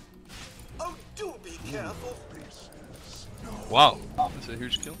 Oh, do be careful. Wow, that's a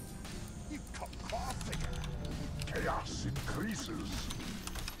huge kill. Chaos increases.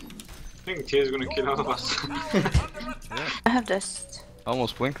 I think T is gonna kill all of us. I have dust.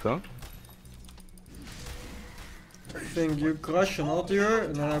 Almost blinked though. I think you crush an ulti her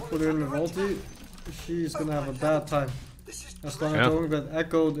and then I put her in the ulti. She's gonna have a bad time. As long as Yeah. I don't get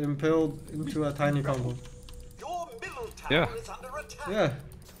echoed, impaled into a tiny combo. Your middle tower Yeah. is under attack. Yeah.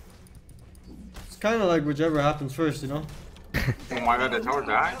 It's kinda like whichever happens first, you know? Oh my god, that tower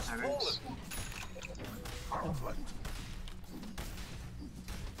died? I think.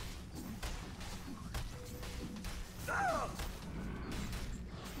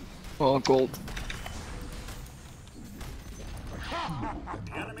 Oh, gold.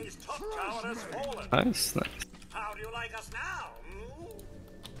 The enemy's top tower has fallen. Nice, nice. How do you like us now?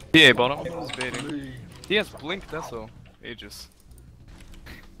 DA bottom, he's baiting. He has blinked Deso. Ages.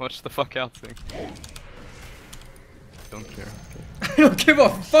 Watch the fuck out thing. Don't care. I don't give a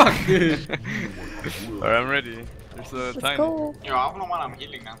fuck, dude. Alright, I'm ready. There's a Let's tiny. go. Yo, I have no mana, I'm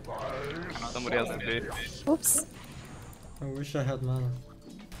healing now. Somebody has a bait. Oops. I wish I had mana.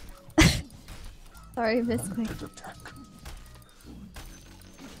 Sorry, missed my. I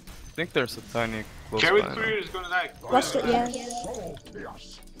think there's a tiny close Carry by. 3 is gonna die. Watched it, yeah.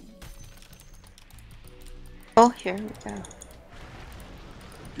 Oh, here we go.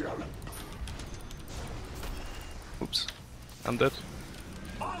 Oops. I'm dead.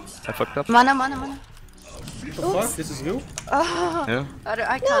 I fucked up. Mana, mana, mana. What the fuck? This is you? Oh, Yeah.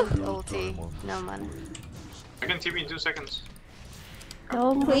 I can't ulti. No mana. I can TP in 2 seconds.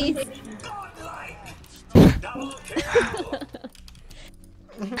 No, please.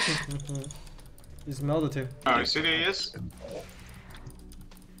 He's melted here. Oh, you see there he is?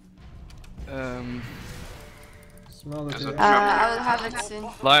 He's melted There's a here. trap. I'll have it soon.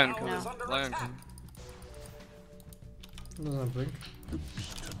 Lion come. No. Lion come. Doesn't blink.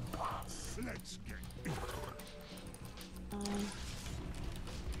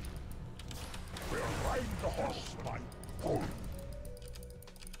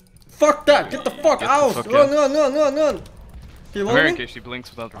 Fuck that! Get the fuck Get the out! fuck Run, out. run, run, run, run! Can you I'm hold here in me? case she blinks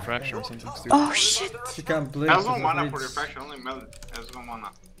without refraction or something stupid. Oh shit! She can't blink. There's no because mana it for reads- refraction, only meld. There's no mana.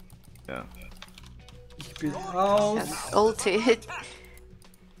 Yeah. Keep it out. That's ulti.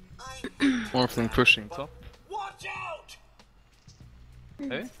 Morphling pushing top. Watch out!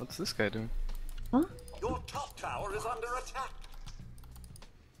 Hey, what's this guy doing? Your top tower is under attack.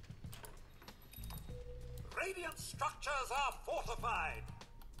 Radiant structures are fortified.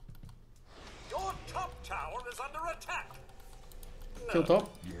 Your top tower is under attack. Kill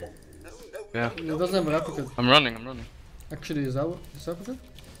top. Yeah. He doesn't have a replicant. I'm running, I'm running. Actually, is that replicant?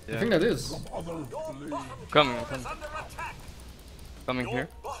 I Yeah. think that is. Coming, I'm coming. Under attack. Coming Your here.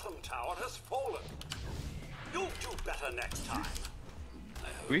 bottom tower has fallen. You'll do better next time.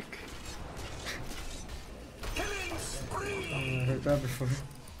 Weak. Killing spree. I heard that before.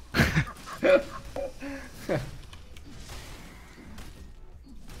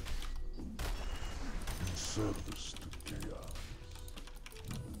 In service to chaos.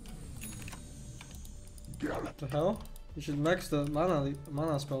 Gallop. What the hell? You should max the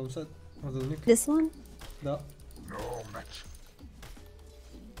mana spell instead. Or the nuke. This one? No. No match.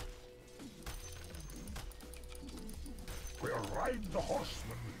 Where ride the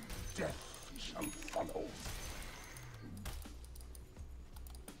horseman, death shall follow.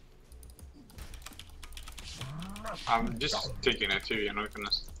 Smash I'm them just down. taking it too, you're not gonna.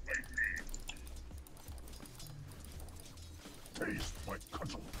 Taste my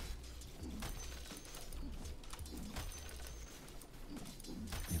cudgel.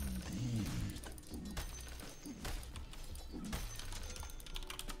 Indeed.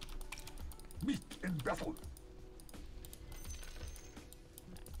 Meet in battle.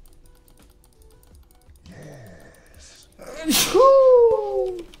 Yes.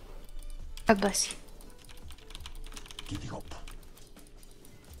 God bless you. Giddy up.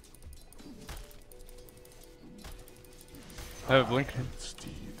 I have a blink.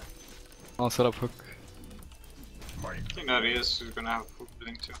 Steed. I'll set up hook. Mine. I think that is gonna have full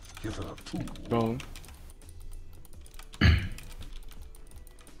blink too. Hitherto. Probably.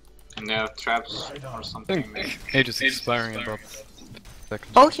 And they have traps or I something. think Age is expiring in about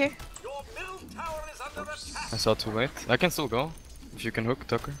seconds. Oh, here. Your middle tower is under attack. I saw too late. I can still go. If you can hook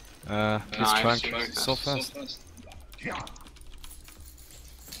Tucker. He's Nice, trying nice. so fast. Yeah.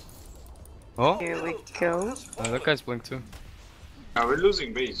 Oh, Here we go. that guy's blink too. Now we're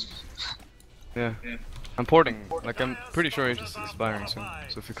losing base. Yeah. I'm porting. Like, I'm pretty sure Age is expiring soon.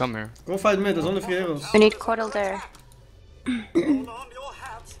 So if you come here. Go fight mid, there's only 3 arrows. We need Coddle there. Hold on your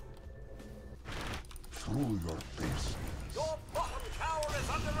hats. Through your face. Your bottom tower is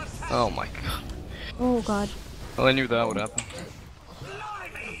under attack. Oh my god. Oh god. Well, I knew that would happen.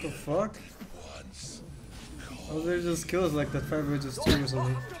 What the fuck? How did they just kills like that 5 just 2 or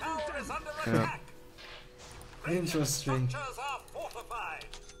something? Tower is under Yeah. attack. Interesting. Structures are fortified.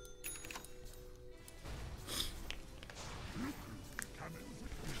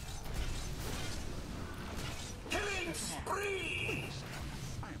 Killing spree.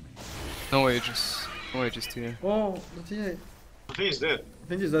 No Ages. No Ages to you. Oh, the TA. I think he's dead. I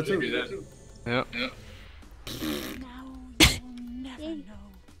think he's that too. He's dead. Yeah. Now you'll never Yay. know.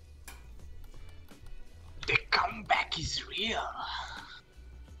 The comeback is real.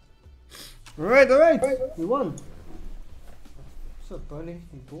 Alright, we won. What's up, buddy?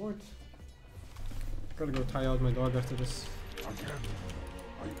 You bored? Gotta go tie out my dog after this.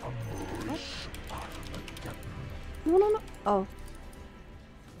 No. Oh.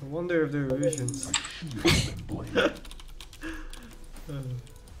 I wonder if they're illusions.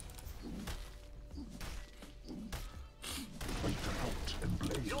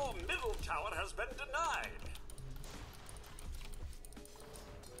 Your middle tower has been denied.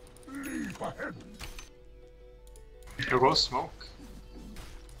 Leap ahead. There was smoke.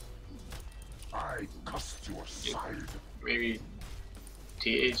 I cast your side. Maybe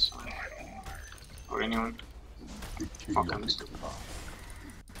TAs or anyone. Fuck, I'm stupid.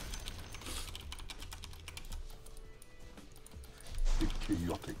 The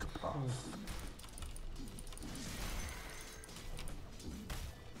chaotic path.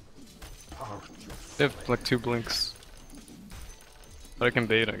 They have like 2 blinks. But I can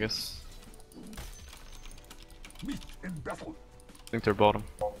bait, I guess. Meet in battle. I think they're bottom.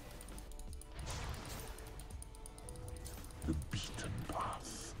 The beaten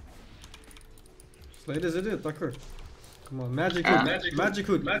path. Slade is it, Tucker. Come on, magic hood, magic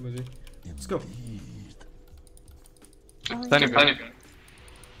hood. Let's go. Tiny.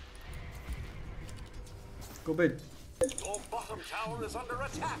 Go bait. Your bottom tower is under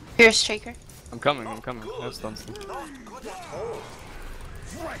attack. Here's Striker. I'm coming. I have stuns. Not good at all.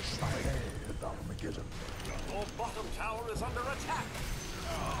 Fresh ahead, Armageddon. Your bottom tower is under attack.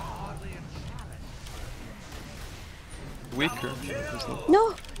 Weaker.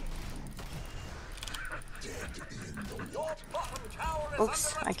 No! Your bottom tower is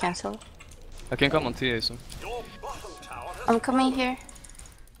Oops, I cancelled. I can come on TA soon. Your bottom tower has I'm coming here.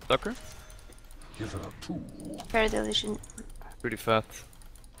 Tucker? Fair delusion. Pretty fat.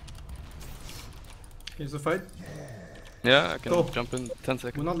 Here's the fight. Yeah, I can Go. jump in 10 We're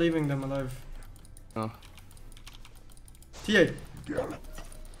seconds. not leaving them alive. Oh. TA.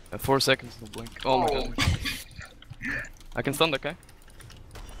 4 seconds to blink. Oh my god. I can stun that guy.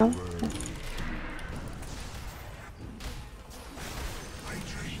 No.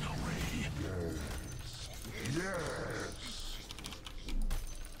 Yes.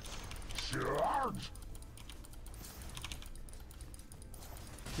 Charge.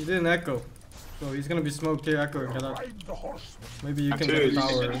 He didn't echo. So he's gonna be smoked here, echo and get out. Ride the horseman. Maybe you can Actually, get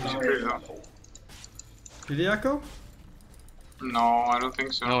the it's tower. pretty low. Did he echo? No, I don't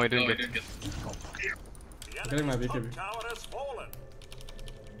think so. No, I didn't get. I'm getting my BKB. tower has fallen.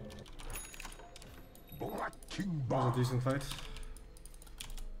 Black King That Bar. was a decent fight.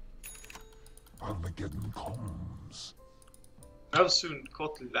 Armageddon comes. How soon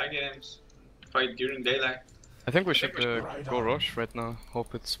caught the lag games fight during daylight? I think we should go rush right now.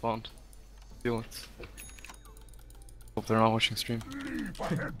 Hope it spawned. Feel it. Hope they're not watching stream. Leap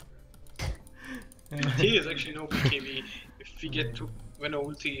ahead. T is actually no BKB. If we get to when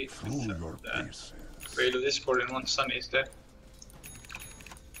ulti Through your with paces. Veil of Discord and one Sun is dead.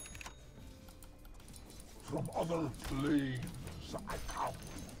 From other planes I come.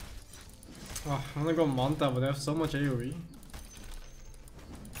 Oh, I'm gonna go Monta, but they have so much AoE.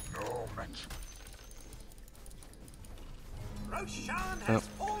 No match. Roshan has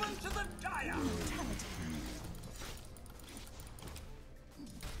fallen to the dire.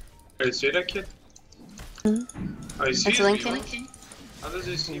 Oh, you see that kid? Oh, you see It's me? linking. How does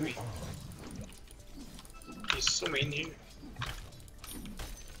he see me? He's so mean here.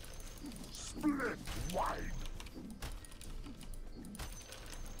 Split wide.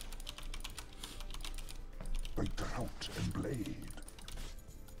 By drought and blade.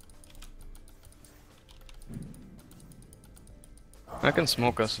 I can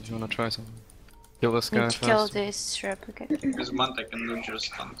smoke us if you wanna try something. Kill this guy Need to kill fast. this replicant. This month I can do just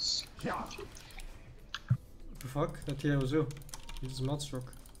stunts. What the fuck? That TA was you. He just mod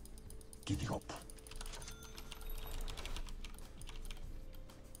struck. Giddy up.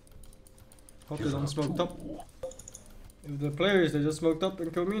 Hope they don't smoke top. If they're players, they just smoked up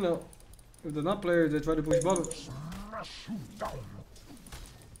and kill me now. If they're not players, they try to push bottom. Smash you down.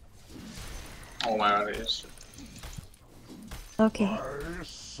 Oh my god, it is. Okay. I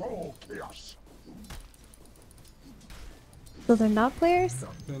saw chaos. So they're not players?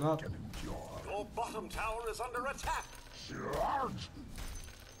 They're not. Your bottom tower is under attack. Charge.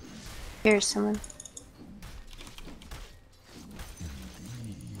 Here's someone.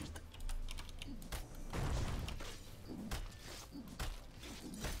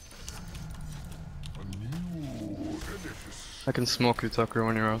 A new edifice. I can smoke you, Tucker,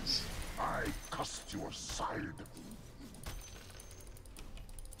 when you're out. I cast your side.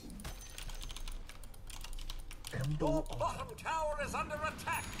 And Your bottom tower is under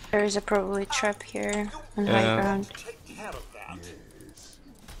attack. There is a probably trap here on high ground. Take care of that. Yes.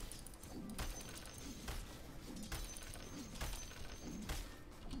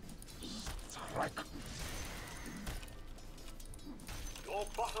 Strike. Your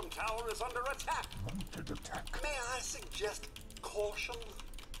bottom tower is under attack. Mounted attack. May I suggest caution?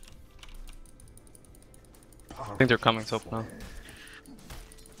 I think they're coming top now.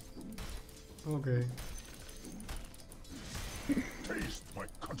 Okay. Taste my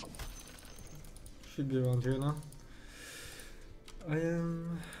cudgel. Should be around here now. I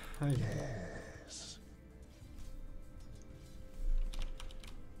am. Yes.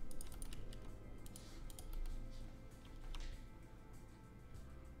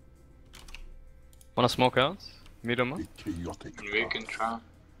 Wanna smoke out? Meet them up? The chaotic. We can try.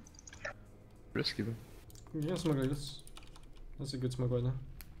 Risky though. You can smoke like this. That's a good smoke right now.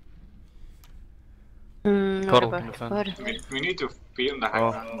 Cuddle in the fan. What? We need to be in the high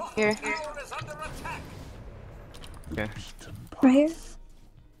Oh. ground. Here. Tower is under attack. Okay. Right here?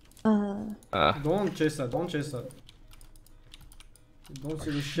 Don't chase that, don't chase that. You don't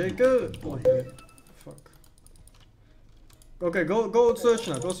see the shaker? Okay. Fuck. Okay, go search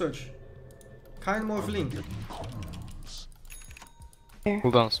now, go search. Kind more fleeing.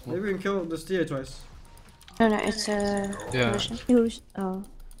 Hold on, smoke. Maybe we can kill this TA twice. No, no, it's a Yeah. illusion. Illusion. Oh.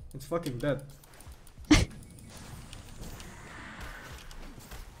 It's fucking dead.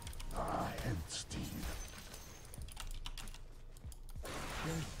 Steve.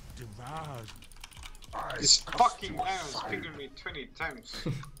 Devoured. This fucking man has fingered me 20 times.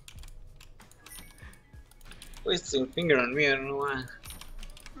 Wasting finger on me, I don't know why.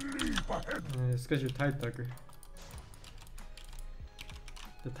 Leap ahead. It's because you're tight, Tucker.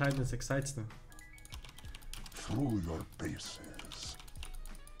 The tightness excites them. Through your bases.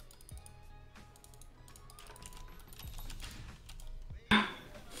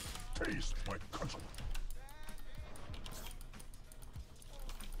 Taste my cudgel.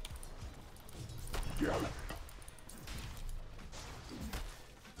 Gallop.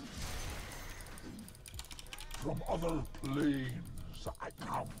 From other planes I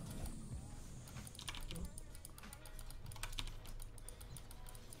come.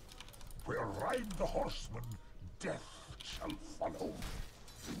 Where ride the horsemen, death shall follow.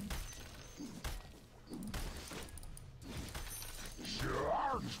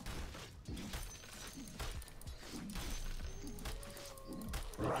 Charge!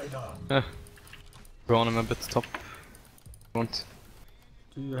 Ride on. Go on him a bit top. Want?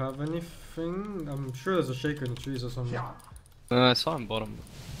 Do you have anything? I'm sure there's a shaker in the trees or something. I saw him bottom.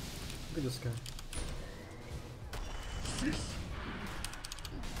 Look at this guy.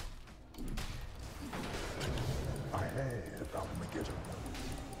 I had Armageddon.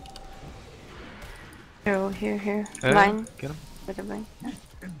 Here. Yeah, Line. Get him. With the line.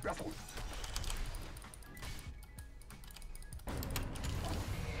 In battle.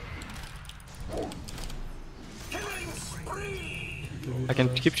 Killing spree. I can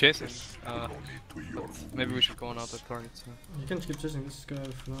keep chasing. Only to your Maybe we should go on other targets. You can keep chasing this guy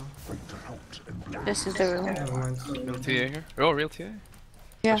for now. fight out and blood. This is the room. Never mind. Real TA here. Oh, real TA?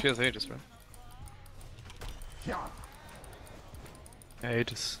 Yeah. Oh, she has Aegis, right? Yeah. Yeah,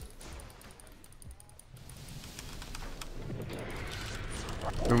 Aegis.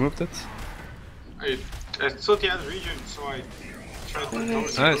 Removed it. I thought he had region, so I tried to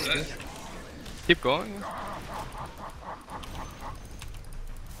close it. Nice. Good. Keep going.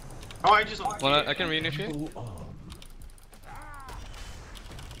 Oh, I just I can reinitiate.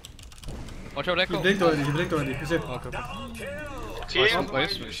 Watch out, He Echo. blinked already, He's here. Okay. TA, Oh, why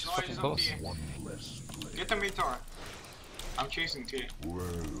she's is fucking on close. TA? One less place. Get the mid tower. I'm chasing TA. Well,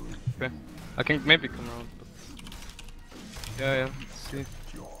 Okay. I can maybe come around, but... Yeah, let's see.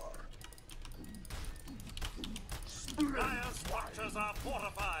 Dire's watchers are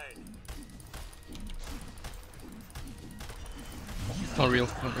fortified. Not real.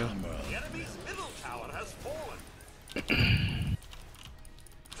 The enemy's middle tower has fallen.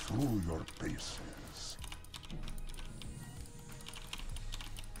 through your bases.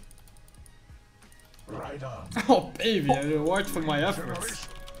 Right on. Oh baby, I reward for my efforts.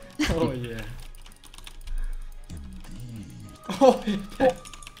 Oh yeah. Oh yeah.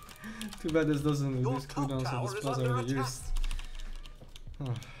 Too bad this doesn't reduce cooldowns of the spells I already used.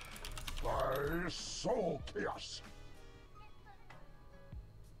 Oh. I soul chaos.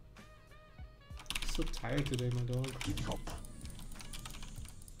 So tired today, my dog. Giddy up.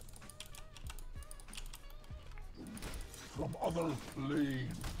 From other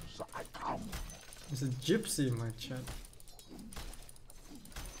planes I come. There's a gypsy in my chat.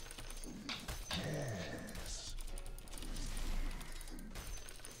 Yes.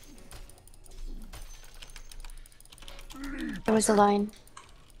 There was a line.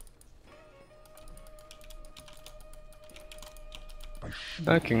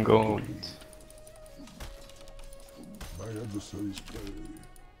 I can go. My adversaries play.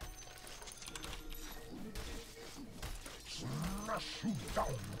 Smash you down.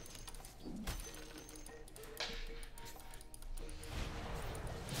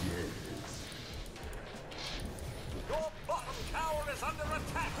 Yes. Your bottom tower is under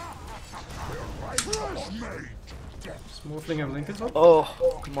attack. First mate. Smoothling and Lincoln's up.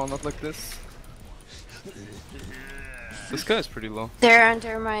 Oh, come on, not like this. This guy's pretty low. They're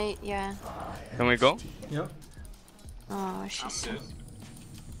under my, yeah. Can we go? Yeah. Oh, she's.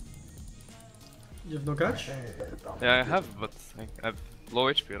 You have no catch? Yeah, I have, but I have low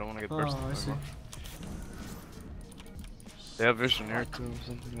HP. I don't want to get bursted. Oh, I see. They have vision here too, or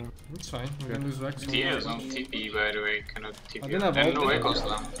something. It's fine. We can lose Rex. Tia is on TP, by the way. Cannot TP. I didn't have And no ult. echo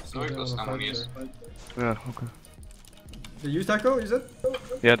slam. No they echo wanna slam when fight he is. there. Yeah, okay. They use Echo, is it?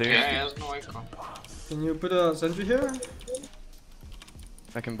 Yeah, they Yeah, he has no echo. Can you put a sentry here?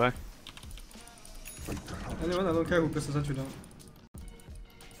 I can buy. Anyone? I don't care who puts the sentry down.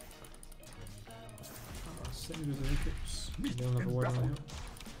 Send you the wickets. We don't have a ward on here.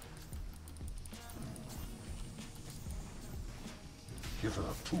 Give her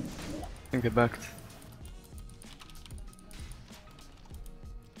a 2. Can get back.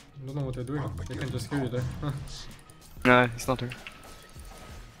 I don't know what they're doing. They can just kill you there. Nah, it's not her.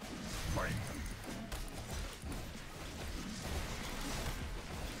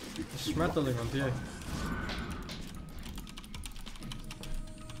 Schmetterling on TA.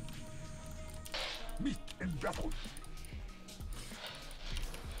 Meet in battle.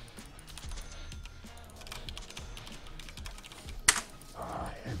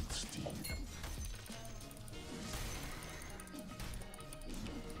 Handsteed.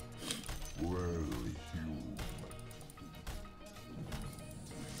 Well, human.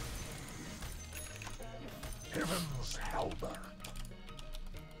 Heaven's halberd.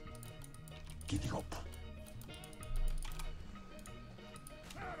 Giddy up.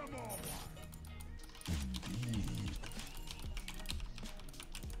 Indeed.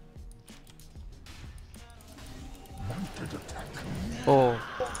 Mounted attack. Oh,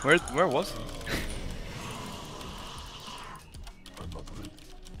 where was he? Another.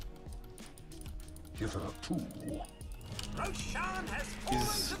 Give her a 2. Roshan has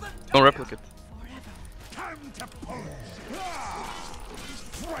He's fallen to the no replicate. Time to punch.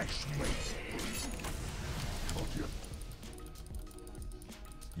 Fresh meat. Not yet.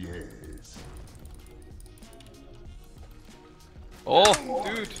 Yes. Oh,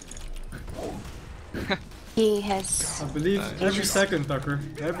 dude. He has. I believe every second, Tucker.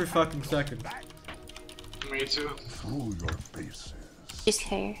 Every fucking second. Me too. Through your faces. She's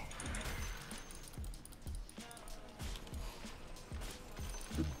here.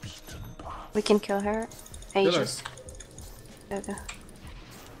 The beaten path. We can kill her. Aegis. Okay.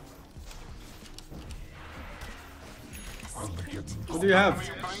 What do you have?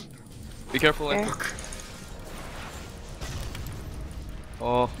 Be careful, Where? Echo.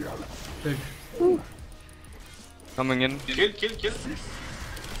 Oh, Big. coming in. Kill, kill, kill.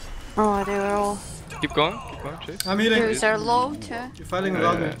 Oh, they were all. Keep going, Chase. I'm healing. Heroes are low too. You're fighting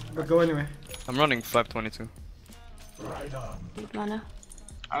around me, but go anyway. I'm running 522. Need mana.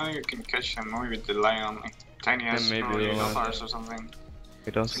 I think you can catch him maybe with the lion on me. Tiny has maybe probably the lion. Alphars or something.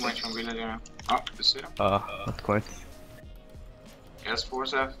 He does. Too much mobility now. Oh, you see him? Not quite. He has 4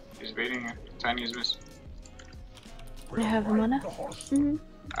 F. He's waiting. Tiny is missed. You have mana?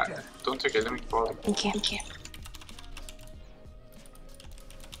 Don't take it, let me ball him. Thank you. Thank you.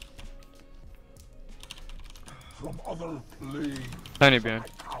 From other planes. Tiny behind.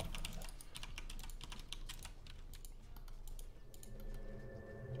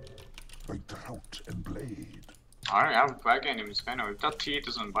 By drought and blade. Alright, I have back enemies kind of. If that T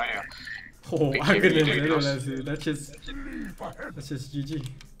doesn't buy a Oh, big Aghanim, heavy realize it. That's just GG.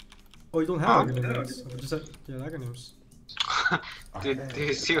 Oh, you don't have Aghanim yet. I just said, yeah, Aghanims. do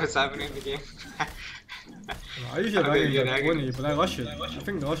you see what's happening in the game? I usually have Okay, Aghanims yeah, at 20, but I rush it. I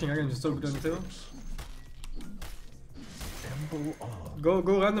think the rushing Aghanims is so good on the tail.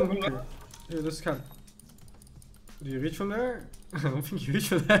 Go random hook here. Here, this can. Do you reach from there? I don't think you reach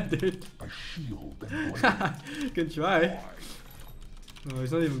from that, dude. A shield and blade. Good try. No,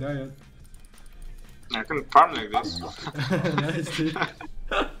 he's not even there yet. I can farm like this. Nice, dude.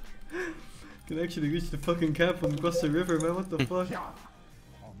 Can actually reach the fucking cap from across the river, man. What the fuck?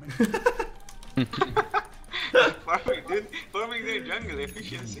 Farming, dude. Farming their jungle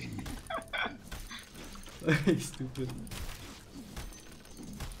efficiency. Stupid.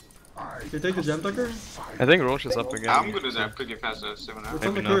 I You take the gem tucker? I think Roche is up again. I'm gonna die pretty fast at 7 hours. It's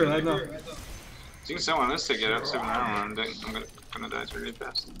on the Maybe courier not. right now. I think someone has to get up 7 hours and then I'm gonna die really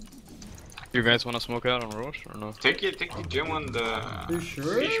fast. You guys wanna smoke out on Roche or no? Take the gem on the Are you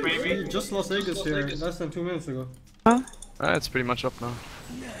sure? fish maybe? He just lost Aegis here less than 2 minutes ago. It's pretty much up now.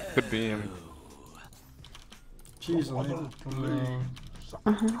 Could be. Jeez, on it.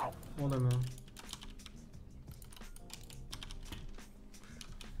 Water, man.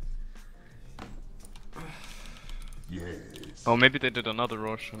 Yes. Oh, maybe they did another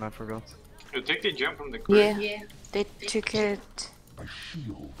Roche and I forgot. You take the gem from the crate. Yeah, they took it. A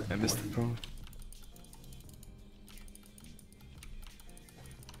shield. I missed it, bro.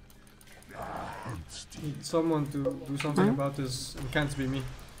 Need someone to do something about this. It can't be me.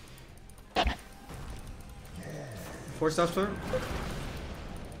 Force after.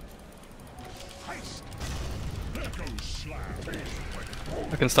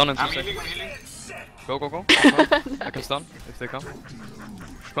 I can stun in 2 I'm seconds. healing, I'm healing. Go, go, go. Keep going. I can stun if they come.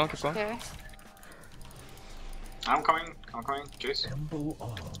 Keep going, keep going. Okay. I'm coming, Chase.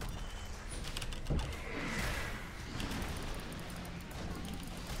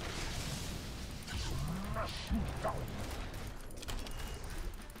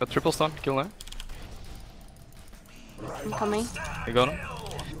 Got triple stun, kill that. I'm coming. You got him.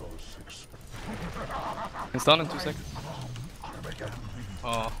 Can stun in 2 seconds.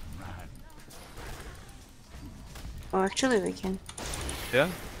 Oh, Oh, actually we can. yeah?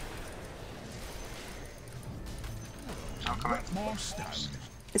 I'm coming.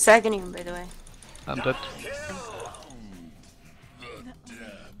 It's agony, by the way. I'm dead.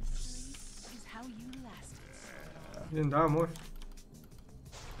 He didn't die more.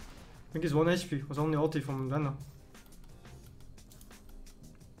 I think he's 1 HP. Was only ulti from Venna.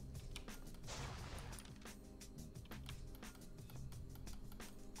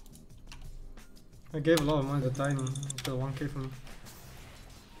 I gave a lot of money to Tiny. Still 1k from me.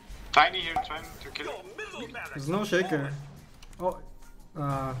 Tiny here trying to kill him. There's no shaker. Oh,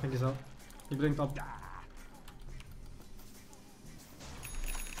 I think he's out. He blinked up.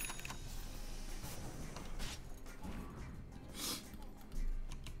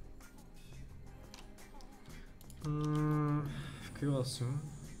 Kill us soon.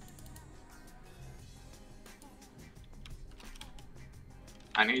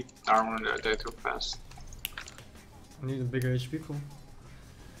 I need armor that they too fast. I need a bigger HP pool.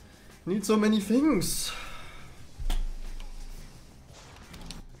 Need so many things.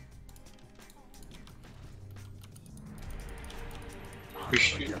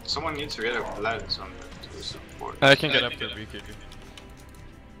 Someone needs to get a Vods on to support. I can get up to BKB.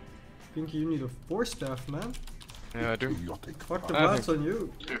 Pinky, you need a 4-staff, man. Yeah, I do. Fuck the I Vods on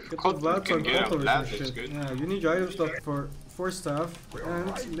you. Get the Vods on Contours and shit. Yeah, you need your item stock for 4-staff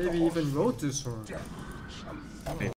and maybe even Road to Sword.